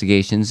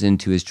investigations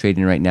into his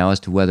trading right now as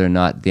to whether or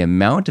not the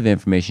amount of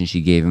information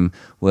she gave him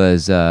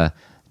was to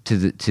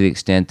the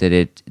extent that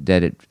it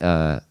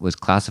was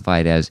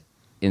classified as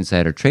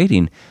insider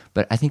trading.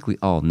 But I think we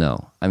all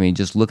know. I mean,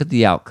 just look at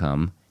the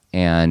outcome,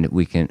 and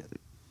we can.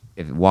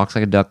 If it walks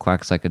like a duck,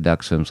 quacks like a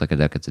duck, swims like a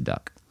duck, it's a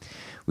duck.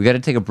 We got to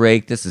take a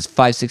break. This is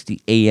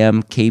 560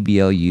 AM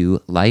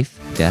KBLU, Life,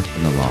 Death,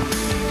 and the Law.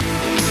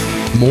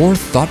 More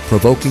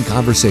thought-provoking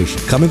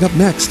conversation coming up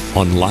next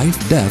on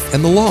Life, Death,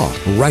 and the Law,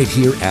 right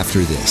here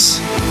after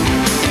this.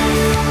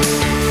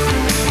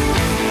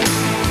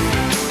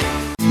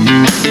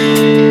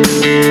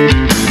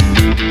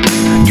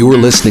 You're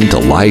listening to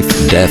Life,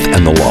 Death,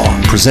 and the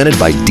Law, presented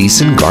by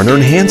Beeson, Garner,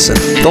 and Hansen,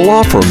 the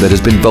law firm that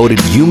has been voted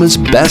Yuma's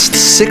best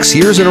 6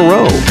 years in a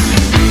row.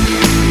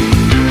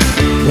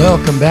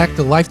 Welcome back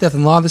to Life, Death,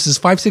 and Law. This is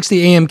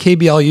 560 AM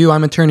KBLU.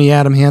 I'm attorney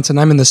Adam Hansen.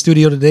 I'm in the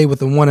studio today with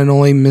the one and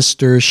only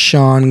Mr.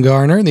 Shawn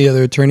Garner, the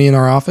other attorney in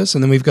our office.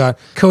 And then we've got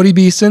Cody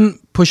Beeson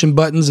pushing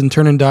buttons and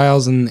turning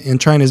dials and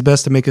trying his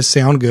best to make us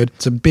sound good.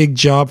 It's a big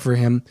job for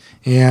him.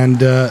 And,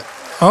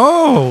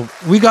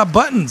 we got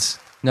buttons.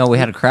 No, we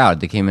had a crowd.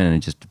 They came in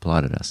and just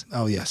applauded us.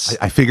 Oh, yes.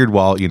 I figured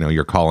while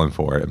you're calling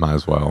for it, might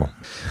as well.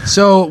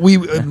 So we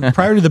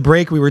prior to the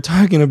break, we were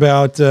talking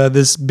about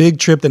this big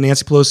trip that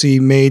Nancy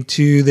Pelosi made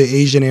to the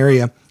Asian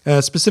area,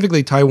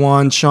 specifically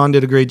Taiwan. Shawn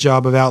did a great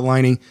job of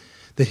outlining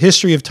the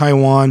history of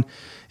Taiwan.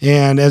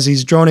 And as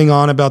he's droning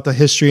on about the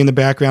history in the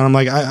background, I'm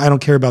like, I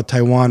don't care about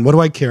Taiwan. What do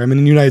I care? I'm in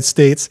the United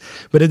States.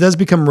 But it does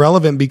become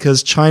relevant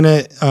because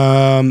China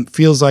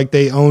feels like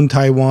they own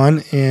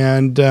Taiwan,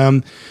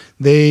 and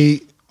they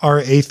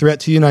are a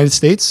threat to the United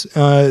States.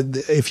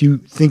 If you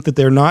think that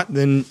they're not,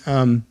 then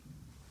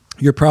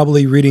you're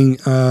probably reading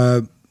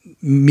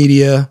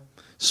media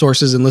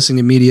sources and listening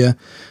to media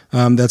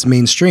that's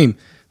mainstream.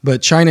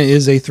 But China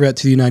is a threat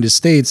to the United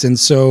States. And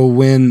so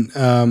when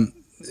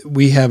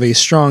we have a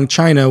strong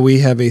China, we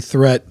have a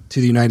threat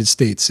to the United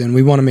States. And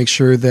we want to make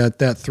sure that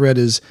that threat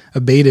is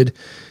abated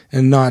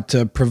and not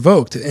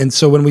provoked. And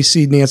so when we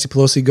see Nancy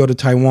Pelosi go to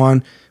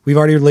Taiwan, we've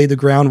already laid the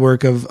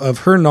groundwork of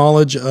her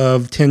knowledge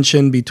of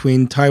tension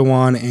between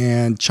Taiwan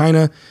and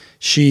China.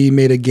 She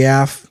made a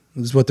gaffe,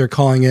 is what they're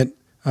calling it,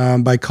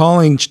 by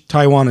calling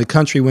Taiwan a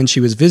country when she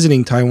was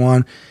visiting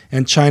Taiwan,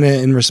 and China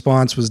in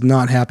response was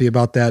not happy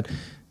about that.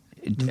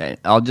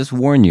 I'll just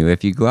warn you,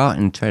 if you go out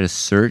and try to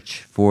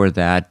search for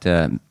that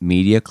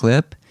media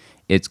clip,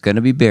 it's going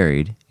to be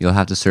buried. You'll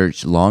have to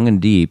search long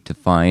and deep to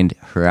find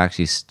her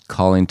actually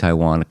calling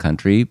Taiwan a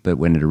country. But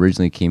when it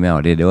originally came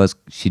out,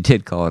 she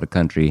did call it a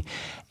country.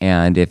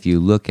 And if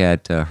you look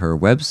at her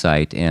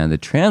website and the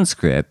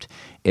transcript,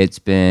 it's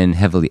been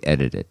heavily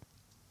edited.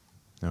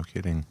 No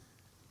kidding.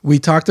 We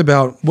talked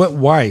about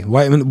why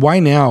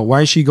now?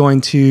 Why is she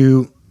going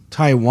to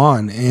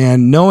Taiwan?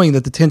 And knowing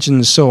that the tension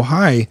is so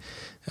high,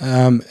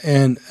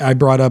 and I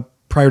brought up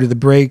prior to the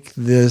break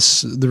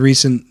the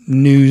recent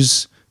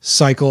news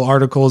cycle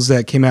articles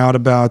that came out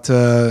about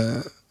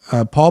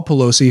Paul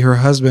Pelosi, her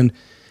husband,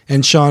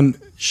 and Shawn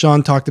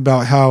talked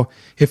about how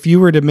if you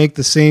were to make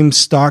the same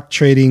stock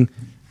trading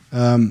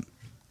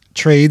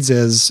trades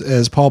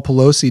as Paul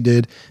Pelosi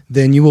did,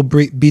 then you will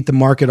beat the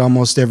market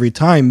almost every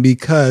time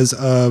because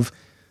of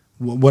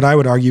what I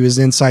would argue is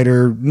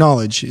insider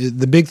knowledge.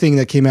 The big thing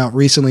that came out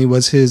recently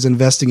was his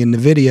investing in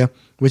NVIDIA,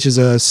 which is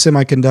a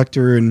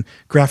semiconductor and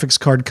graphics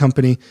card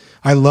company.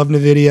 I love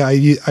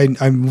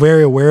NVIDIA. I'm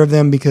very aware of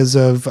them because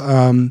of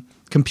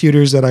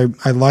computers that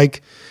I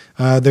like.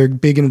 They're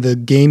big into the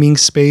gaming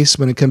space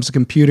when it comes to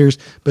computers,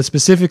 but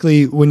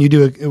specifically when you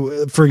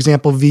do, for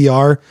example,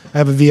 VR. I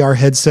have a VR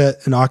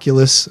headset, an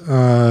Oculus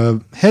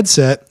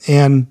headset,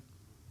 and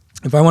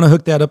if I want to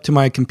hook that up to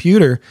my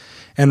computer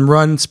and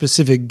run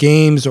specific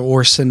games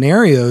or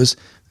scenarios,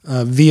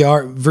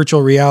 VR,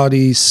 virtual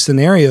reality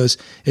scenarios,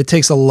 it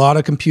takes a lot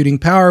of computing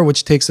power,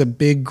 which takes a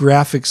big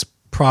graphics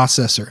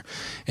processor.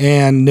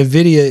 And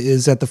NVIDIA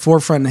is at the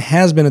forefront and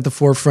has been at the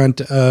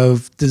forefront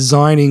of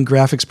designing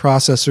graphics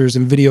processors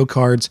and video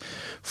cards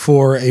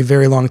for a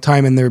very long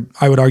time. And they're,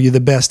 I would argue, the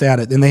best at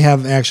it. And they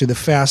have actually the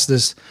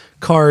fastest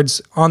cards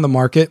on the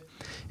market,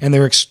 and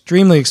they're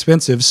extremely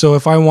expensive. So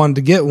if I wanted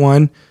to get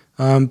one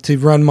to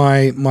run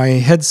my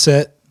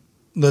headset,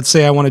 let's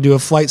say I want to do a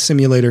flight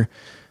simulator,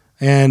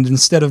 and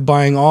instead of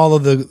buying a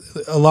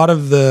lot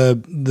of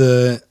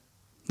the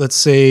let's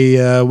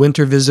say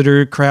winter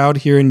visitor crowd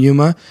here in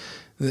Yuma,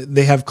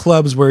 they have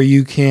clubs where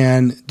you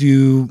can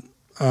do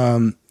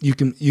you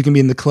can be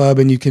in the club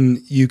and you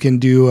can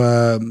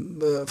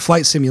do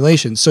flight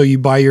simulation. So you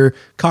buy your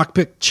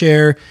cockpit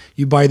chair,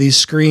 you buy these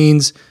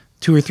screens,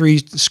 2 or 3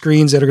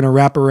 screens that are going to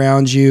wrap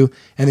around you,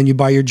 and then you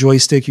buy your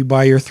joystick, you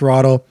buy your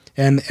throttle,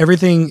 and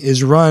everything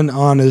is run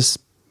on this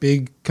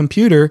big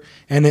computer,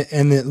 and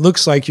it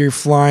looks like you're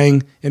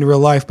flying in real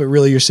life, but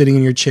really you're sitting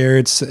in your chair.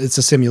 It's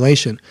a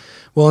simulation.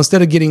 Well,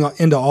 instead of getting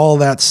into all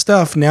that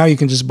stuff, now you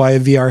can just buy a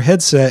VR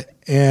headset,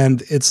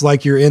 and it's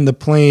like you're in the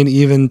plane,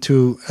 even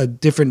to a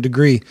different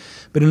degree.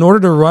 But in order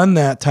to run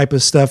that type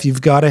of stuff,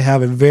 you've got to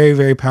have a very,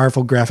 very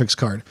powerful graphics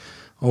card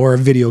or a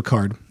video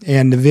card.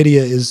 And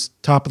NVIDIA is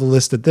top of the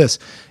list at this.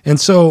 And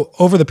so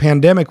over the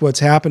pandemic, what's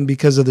happened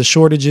because of the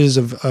shortages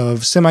of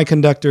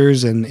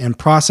semiconductors and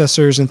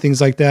processors and things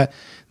like that,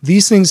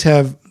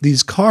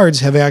 these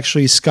cards have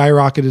actually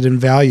skyrocketed in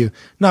value.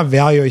 Not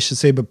value, I should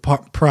say, but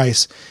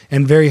price,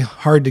 and very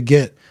hard to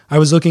get. I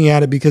was looking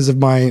at it because of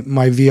my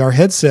VR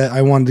headset.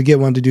 I wanted to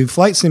get one to do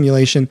flight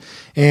simulation,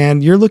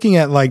 and you're looking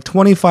at like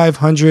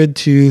 $2,500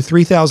 to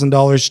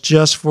 $3,000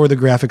 just for the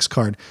graphics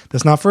card.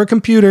 That's not for a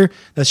computer.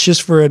 That's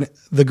just for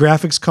the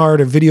graphics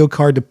card or video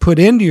card to put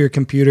into your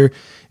computer,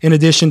 in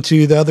addition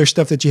to the other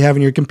stuff that you have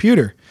in your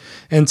computer.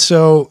 And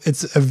so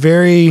it's a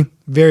very,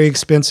 very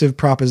expensive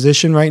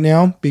proposition right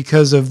now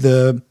because of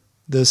the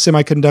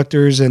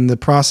semiconductors and the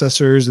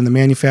processors and the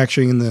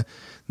manufacturing and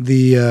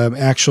the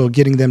actual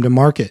getting them to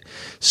market.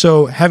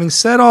 So having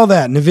said all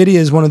that, NVIDIA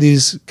is one of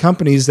these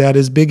companies that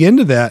is big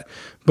into that.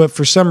 But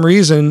for some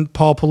reason,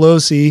 Paul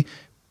Pelosi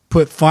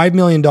put $5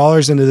 million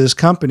into this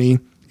company,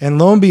 and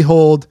lo and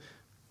behold,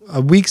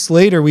 weeks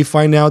later, we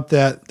find out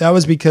that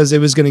was because it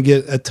was going to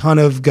get a ton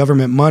of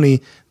government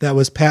money that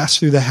was passed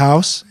through the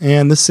House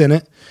and the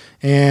Senate.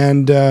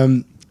 And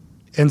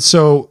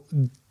so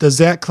does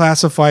that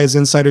classify as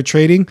insider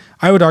trading?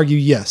 I would argue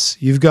yes.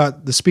 You've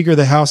got the Speaker of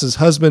the House's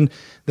husband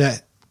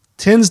that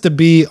tends to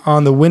be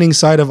on the winning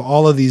side of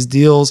all of these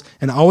deals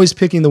and always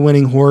picking the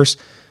winning horse.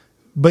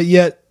 But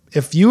yet,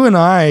 if you and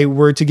I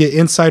were to get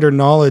insider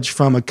knowledge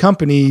from a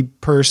company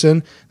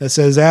person that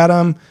says,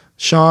 Adam,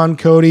 Shawn,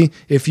 Cody,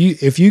 if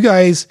you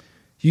guys,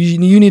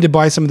 you need to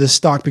buy some of this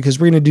stock because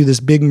we're going to do this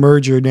big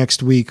merger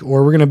next week,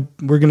 or we're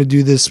going to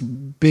do this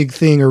big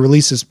thing or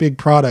release this big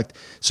product.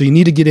 So you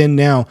need to get in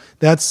now.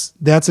 That's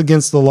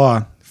against the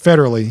law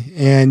federally,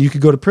 and you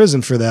could go to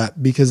prison for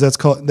that because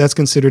that's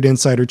considered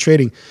insider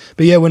trading.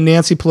 But yeah, when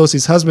Nancy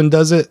Pelosi's husband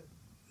does it,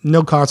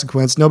 no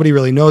consequence. Nobody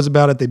really knows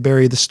about it. They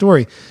bury the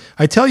story.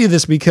 I tell you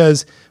this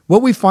because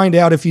what we find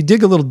out, if you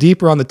dig a little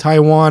deeper on the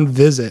Taiwan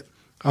visit,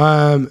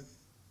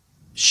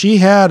 she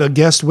had a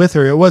guest with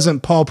her. It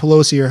wasn't Paul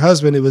Pelosi, her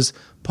husband. It was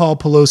Paul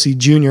Pelosi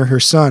Jr., her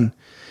son.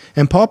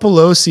 And Paul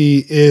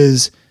Pelosi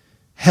is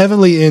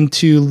heavily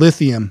into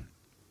lithium.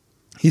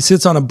 He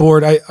sits on a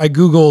board. I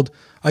Googled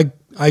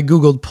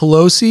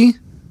Pelosi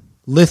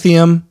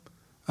lithium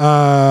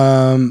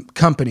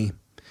company.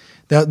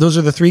 Those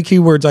are the 3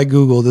 keywords I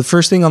Googled. The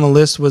first thing on the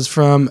list was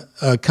from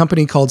a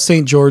company called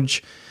St.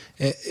 George.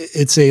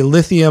 It's a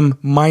lithium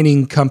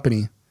mining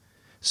company.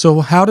 So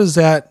how does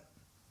that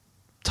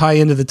tie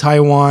into the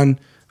Taiwan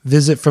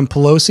visit from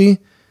Pelosi?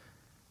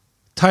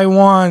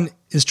 Taiwan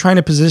is trying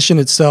to position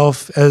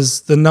itself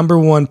as the number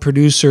 1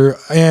 producer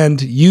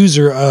and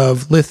user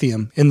of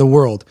lithium in the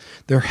world.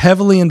 They're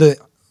heavily into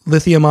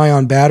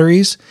lithium-ion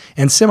batteries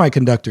and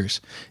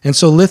semiconductors. And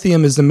so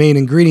lithium is the main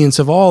ingredients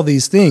of all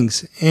these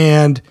things.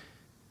 And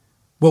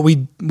what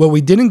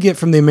we didn't get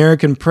from the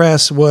American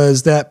press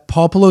was that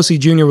Paul Pelosi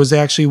Jr. was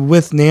actually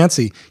with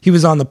Nancy. He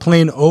was on the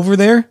plane over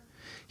there.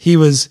 He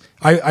was,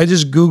 I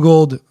just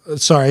Googled,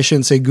 sorry, I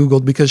shouldn't say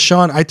Googled, because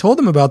Shawn, I told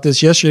him about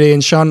this yesterday,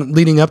 and Shawn,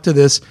 leading up to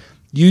this,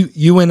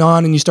 you went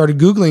on and you started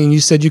Googling and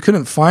you said you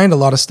couldn't find a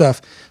lot of stuff.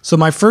 So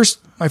my first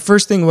my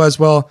first thing was,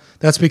 well,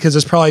 that's because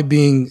it's probably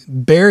being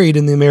buried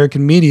in the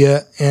American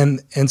media,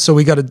 and so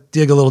we got to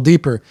dig a little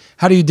deeper.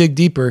 How do you dig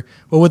deeper?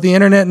 Well, with the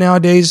internet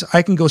nowadays,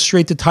 I can go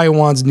straight to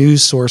Taiwan's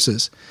news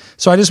sources.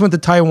 So I just went to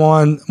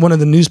Taiwan, one of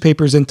the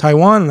newspapers in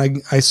Taiwan,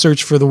 and I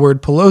searched for the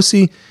word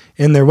Pelosi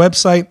in their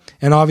website,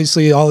 and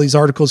obviously all these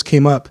articles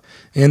came up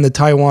in the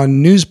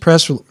Taiwan news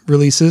press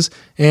releases,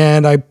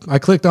 and I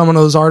clicked on one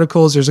of those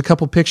articles. There's a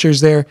couple pictures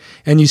there,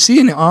 and you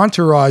see an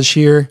entourage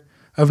here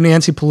of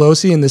Nancy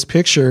Pelosi in this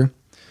picture.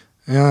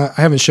 I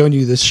haven't shown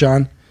you this,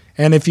 Shawn.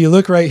 And if you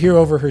look right here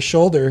over her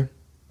shoulder,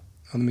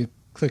 let me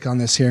click on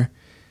this here.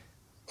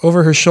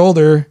 Over her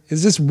shoulder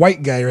is this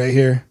white guy right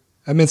here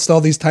amidst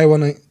all these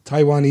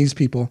Taiwanese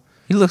people.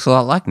 He looks a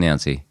lot like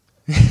Nancy.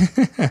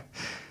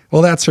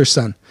 Well, that's her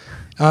son.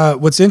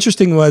 What's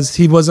interesting was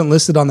he wasn't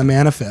listed on the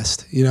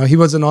manifest. He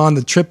wasn't on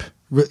the trip.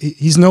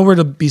 He's nowhere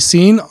to be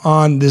seen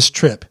on this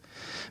trip.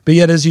 But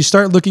yet, as you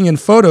start looking in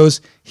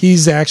photos,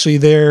 he's actually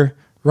there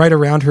right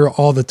around her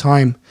all the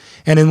time.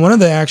 And in one of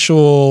the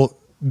actual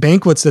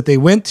banquets that they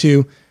went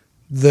to,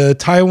 the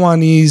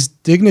Taiwanese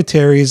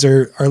dignitaries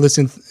are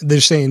listening.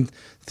 They're saying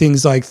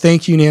things like,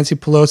 "Thank you, Nancy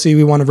Pelosi.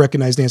 We want to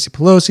recognize Nancy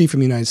Pelosi from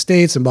the United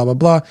States," and blah, blah,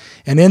 blah.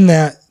 And in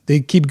that, they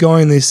keep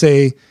going. They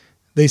say,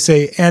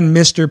 "And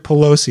Mr.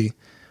 Pelosi."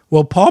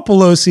 Well, Paul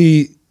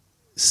Pelosi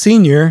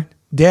Sr.,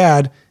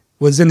 Dad,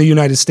 was in the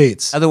United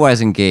States.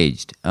 Otherwise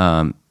engaged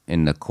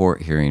in the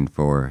court hearing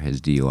for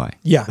his DUI.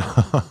 Yeah.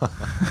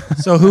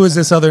 So who is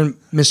this other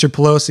Mr.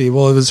 Pelosi?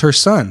 Well, it was her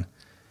son.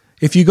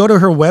 If you go to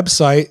her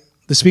website,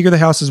 the Speaker of the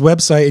House's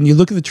website, and you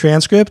look at the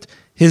transcript,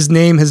 his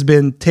name has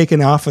been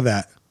taken off of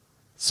that.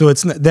 So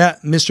it's not,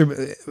 that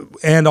Mr.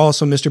 and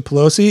also Mr.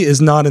 Pelosi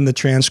is not in the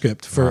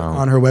transcript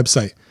on her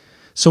website.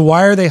 So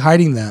why are they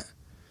hiding that?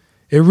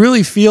 It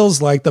really feels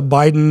like the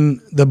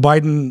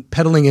Biden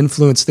peddling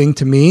influence thing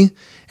to me,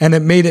 and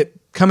it made it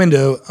come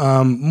into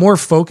more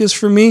focus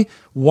for me.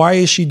 Why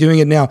is she doing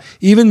it now?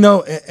 Even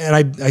though, and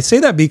I say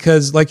that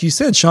because, like you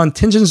said, Shawn,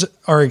 tensions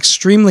are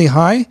extremely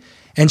high,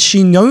 and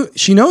she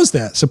knows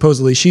that,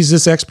 supposedly. She's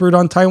this expert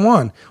on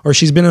Taiwan, or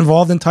she's been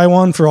involved in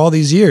Taiwan for all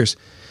these years.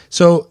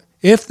 So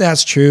if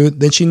that's true,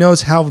 then she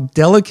knows how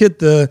delicate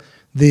the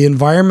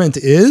environment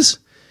is,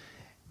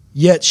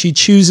 yet she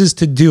chooses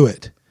to do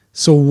it.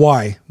 So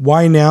why?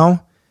 Why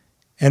now?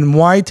 And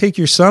why take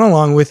your son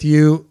along with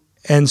you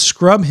and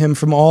scrub him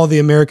from all the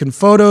American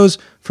photos,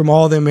 from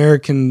all the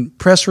American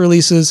press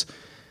releases?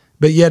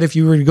 But yet, if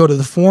you were to go to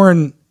the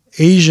foreign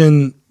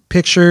Asian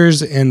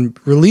pictures and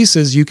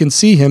releases, you can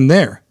see him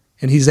there,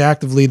 and he's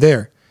actively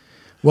there.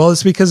 Well,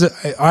 it's because,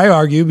 I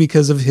argue,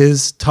 because of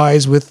his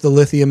ties with the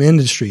lithium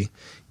industry.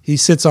 He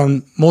sits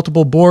on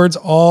multiple boards,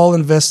 all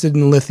invested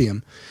in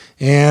lithium.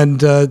 And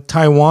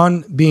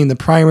Taiwan, being the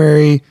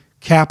primary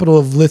capital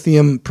of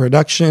lithium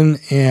production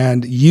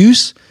and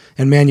use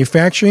and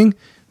manufacturing,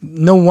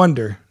 no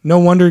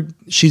wonder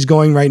she's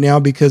going right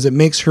now, because it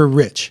makes her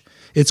rich.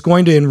 It's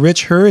going to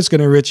enrich her. It's going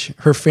to enrich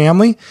her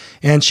family.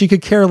 And she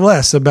could care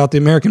less about the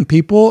American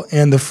people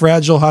and the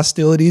fragile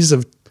hostilities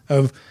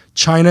of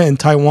China and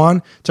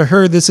Taiwan. To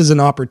her, this is an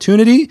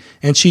opportunity,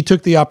 and she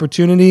took the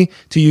opportunity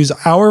to use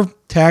our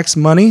tax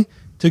money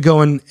to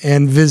go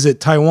and visit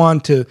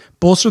Taiwan to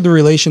bolster the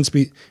relations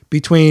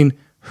between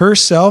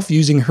herself,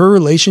 using her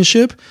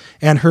relationship,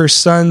 and her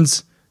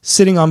sons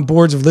sitting on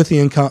boards of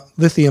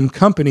lithium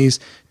companies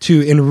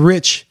to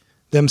enrich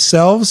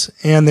themselves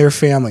and their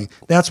family.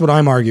 That's what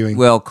I'm arguing.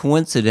 Well,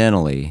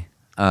 coincidentally,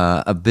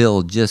 a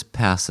bill just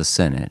passed the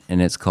Senate,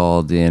 and it's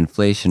called the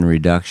Inflation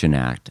Reduction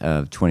Act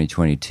of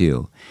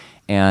 2022.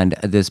 And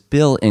this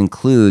bill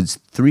includes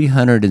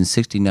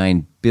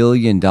 $369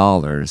 billion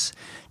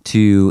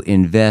to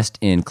invest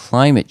in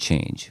climate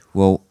change.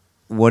 Well,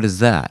 what is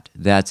that?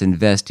 That's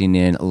investing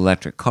in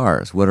electric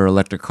cars. What are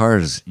electric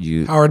cars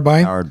powered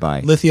by? Powered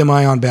by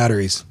lithium-ion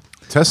batteries.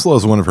 Tesla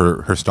is one of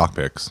her stock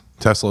picks.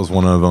 Tesla is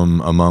one of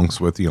them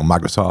amongst with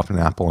Microsoft and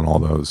Apple and all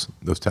those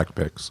tech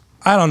picks.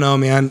 I don't know,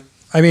 man.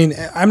 I mean,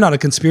 I'm not a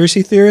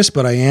conspiracy theorist,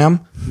 but I am.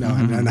 No,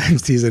 I'm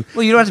teasing.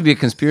 Well, you don't have to be a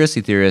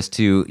conspiracy theorist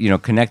to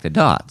connect the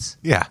dots.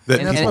 Yeah,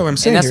 that's what I'm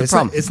saying. And that's here. the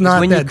problem. It's not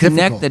when that you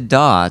connect difficult. the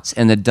dots,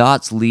 and the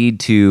dots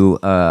lead to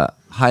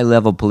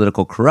high-level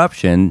political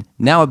corruption,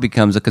 now it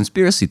becomes a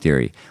conspiracy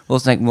theory. Well,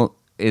 it's like,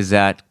 is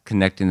that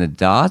connecting the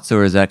dots,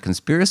 or is that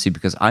conspiracy?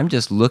 Because I'm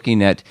just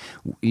looking at,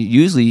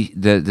 usually,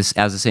 this,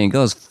 as the saying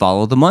goes,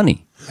 follow the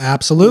money.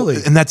 Absolutely.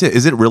 And that's it.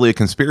 Is it really a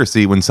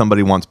conspiracy when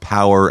somebody wants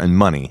power and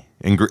money?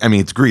 And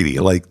it's greedy.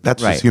 Like,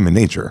 that's Right. just human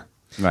nature.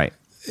 Right.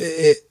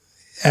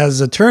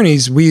 As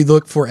attorneys, we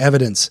look for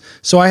evidence.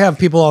 So I have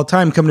people all the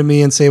time come to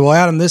me and say, well,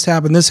 Adam, this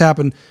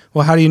happened.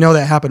 Well, how do you know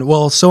that happened?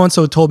 Well,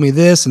 so-and-so told me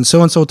this, and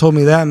so-and-so told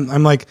me that. And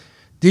I'm like,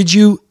 did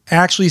you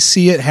actually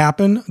see it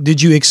happen?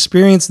 Did you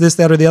experience this,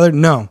 that, or the other?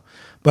 No.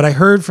 But I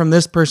heard from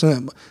this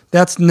person.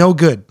 That's no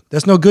good.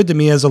 That's no good to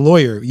me as a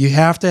lawyer. You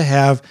have to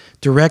have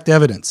direct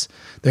evidence.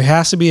 There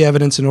has to be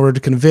evidence in order to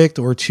convict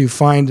or to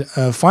find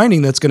a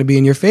finding that's going to be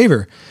in your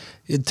favor.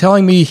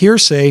 Telling me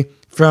hearsay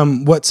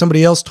from what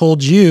somebody else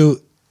told you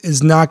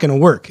is not going to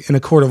work in a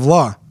court of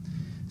law.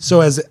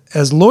 So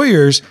as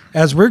lawyers,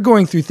 as we're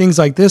going through things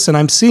like this, and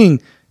I'm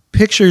seeing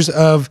pictures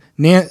of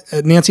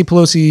Nancy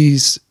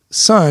Pelosi's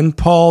son,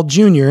 Paul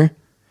Jr.,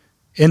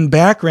 in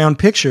background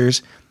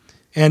pictures,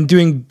 and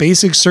doing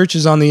basic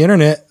searches on the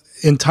internet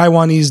in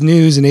Taiwanese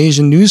news and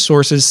Asian news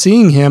sources,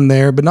 seeing him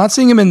there, but not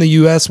seeing him in the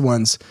U.S.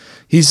 ones.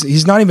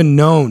 He's not even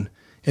known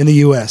in the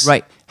U.S.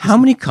 Right. How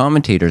many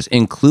commentators,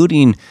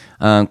 including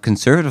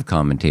conservative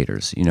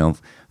commentators,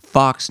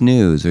 Fox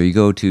News, or you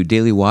go to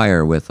Daily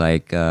Wire with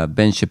like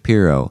Ben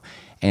Shapiro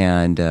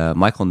and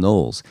Michael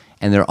Knowles,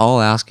 and they're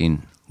all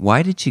asking,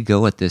 why did she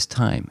go at this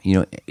time?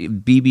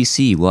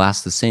 BBC will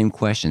ask the same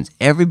questions.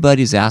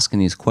 Everybody's asking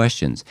these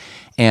questions,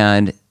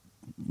 and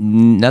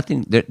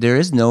nothing. There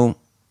is no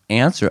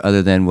answer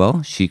other than,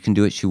 well, she can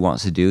do what she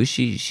wants to do.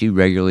 She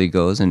regularly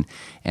goes and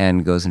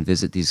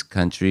visit these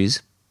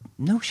countries.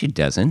 No, she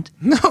doesn't.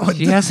 No,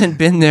 she hasn't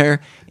been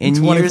there in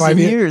 25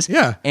 years.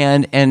 Yeah,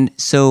 and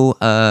so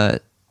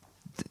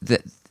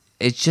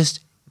it's just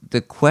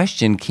the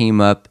question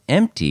came up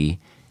empty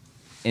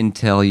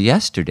until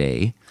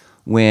yesterday,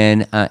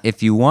 when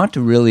if you want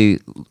to really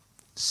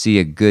see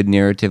a good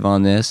narrative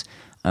on this,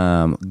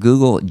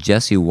 Google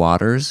Jesse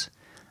Waters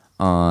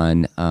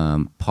on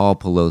Paul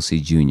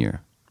Pelosi Jr.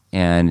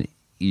 And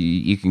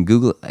you can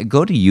go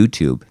to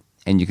YouTube,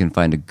 and you can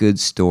find a good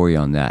story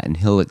on that, and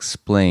he'll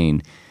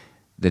explain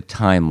the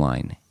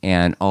timeline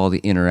and all the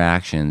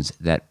interactions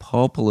that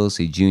Paul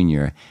Pelosi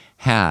Jr.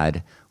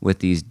 had with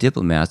these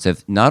diplomats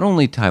of not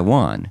only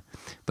Taiwan,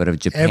 but of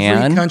Japan,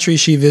 every country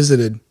she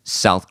visited,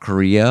 South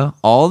Korea,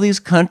 all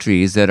these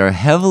countries that are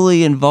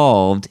heavily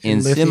involved in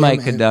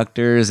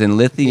semiconductors and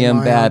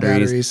lithium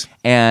batteries,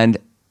 and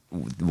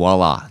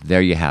voila,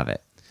 there you have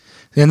it.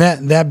 And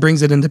that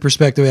brings it into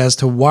perspective as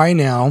to why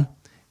now,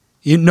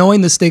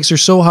 knowing the stakes are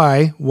so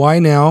high, why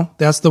now?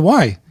 That's the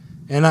why.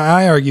 And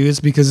I argue it's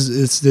because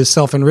it's this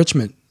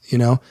self-enrichment,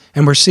 and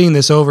we're seeing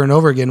this over and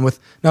over again with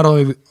not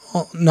only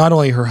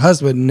her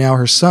husband and now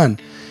her son,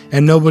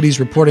 and nobody's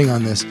reporting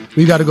on this.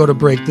 We've got to go to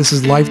break. This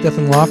is Life, Death,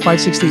 and Law,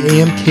 560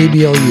 AM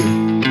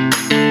KBLU.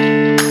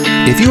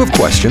 If you have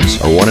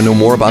questions or want to know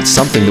more about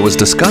something that was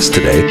discussed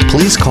today,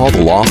 please call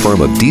the law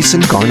firm of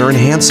Beeson, Garner, and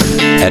Hansen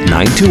at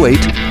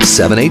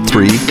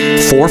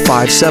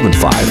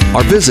 928-783-4575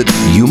 or visit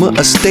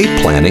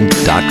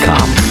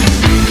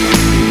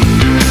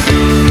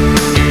yumaestateplanning.com.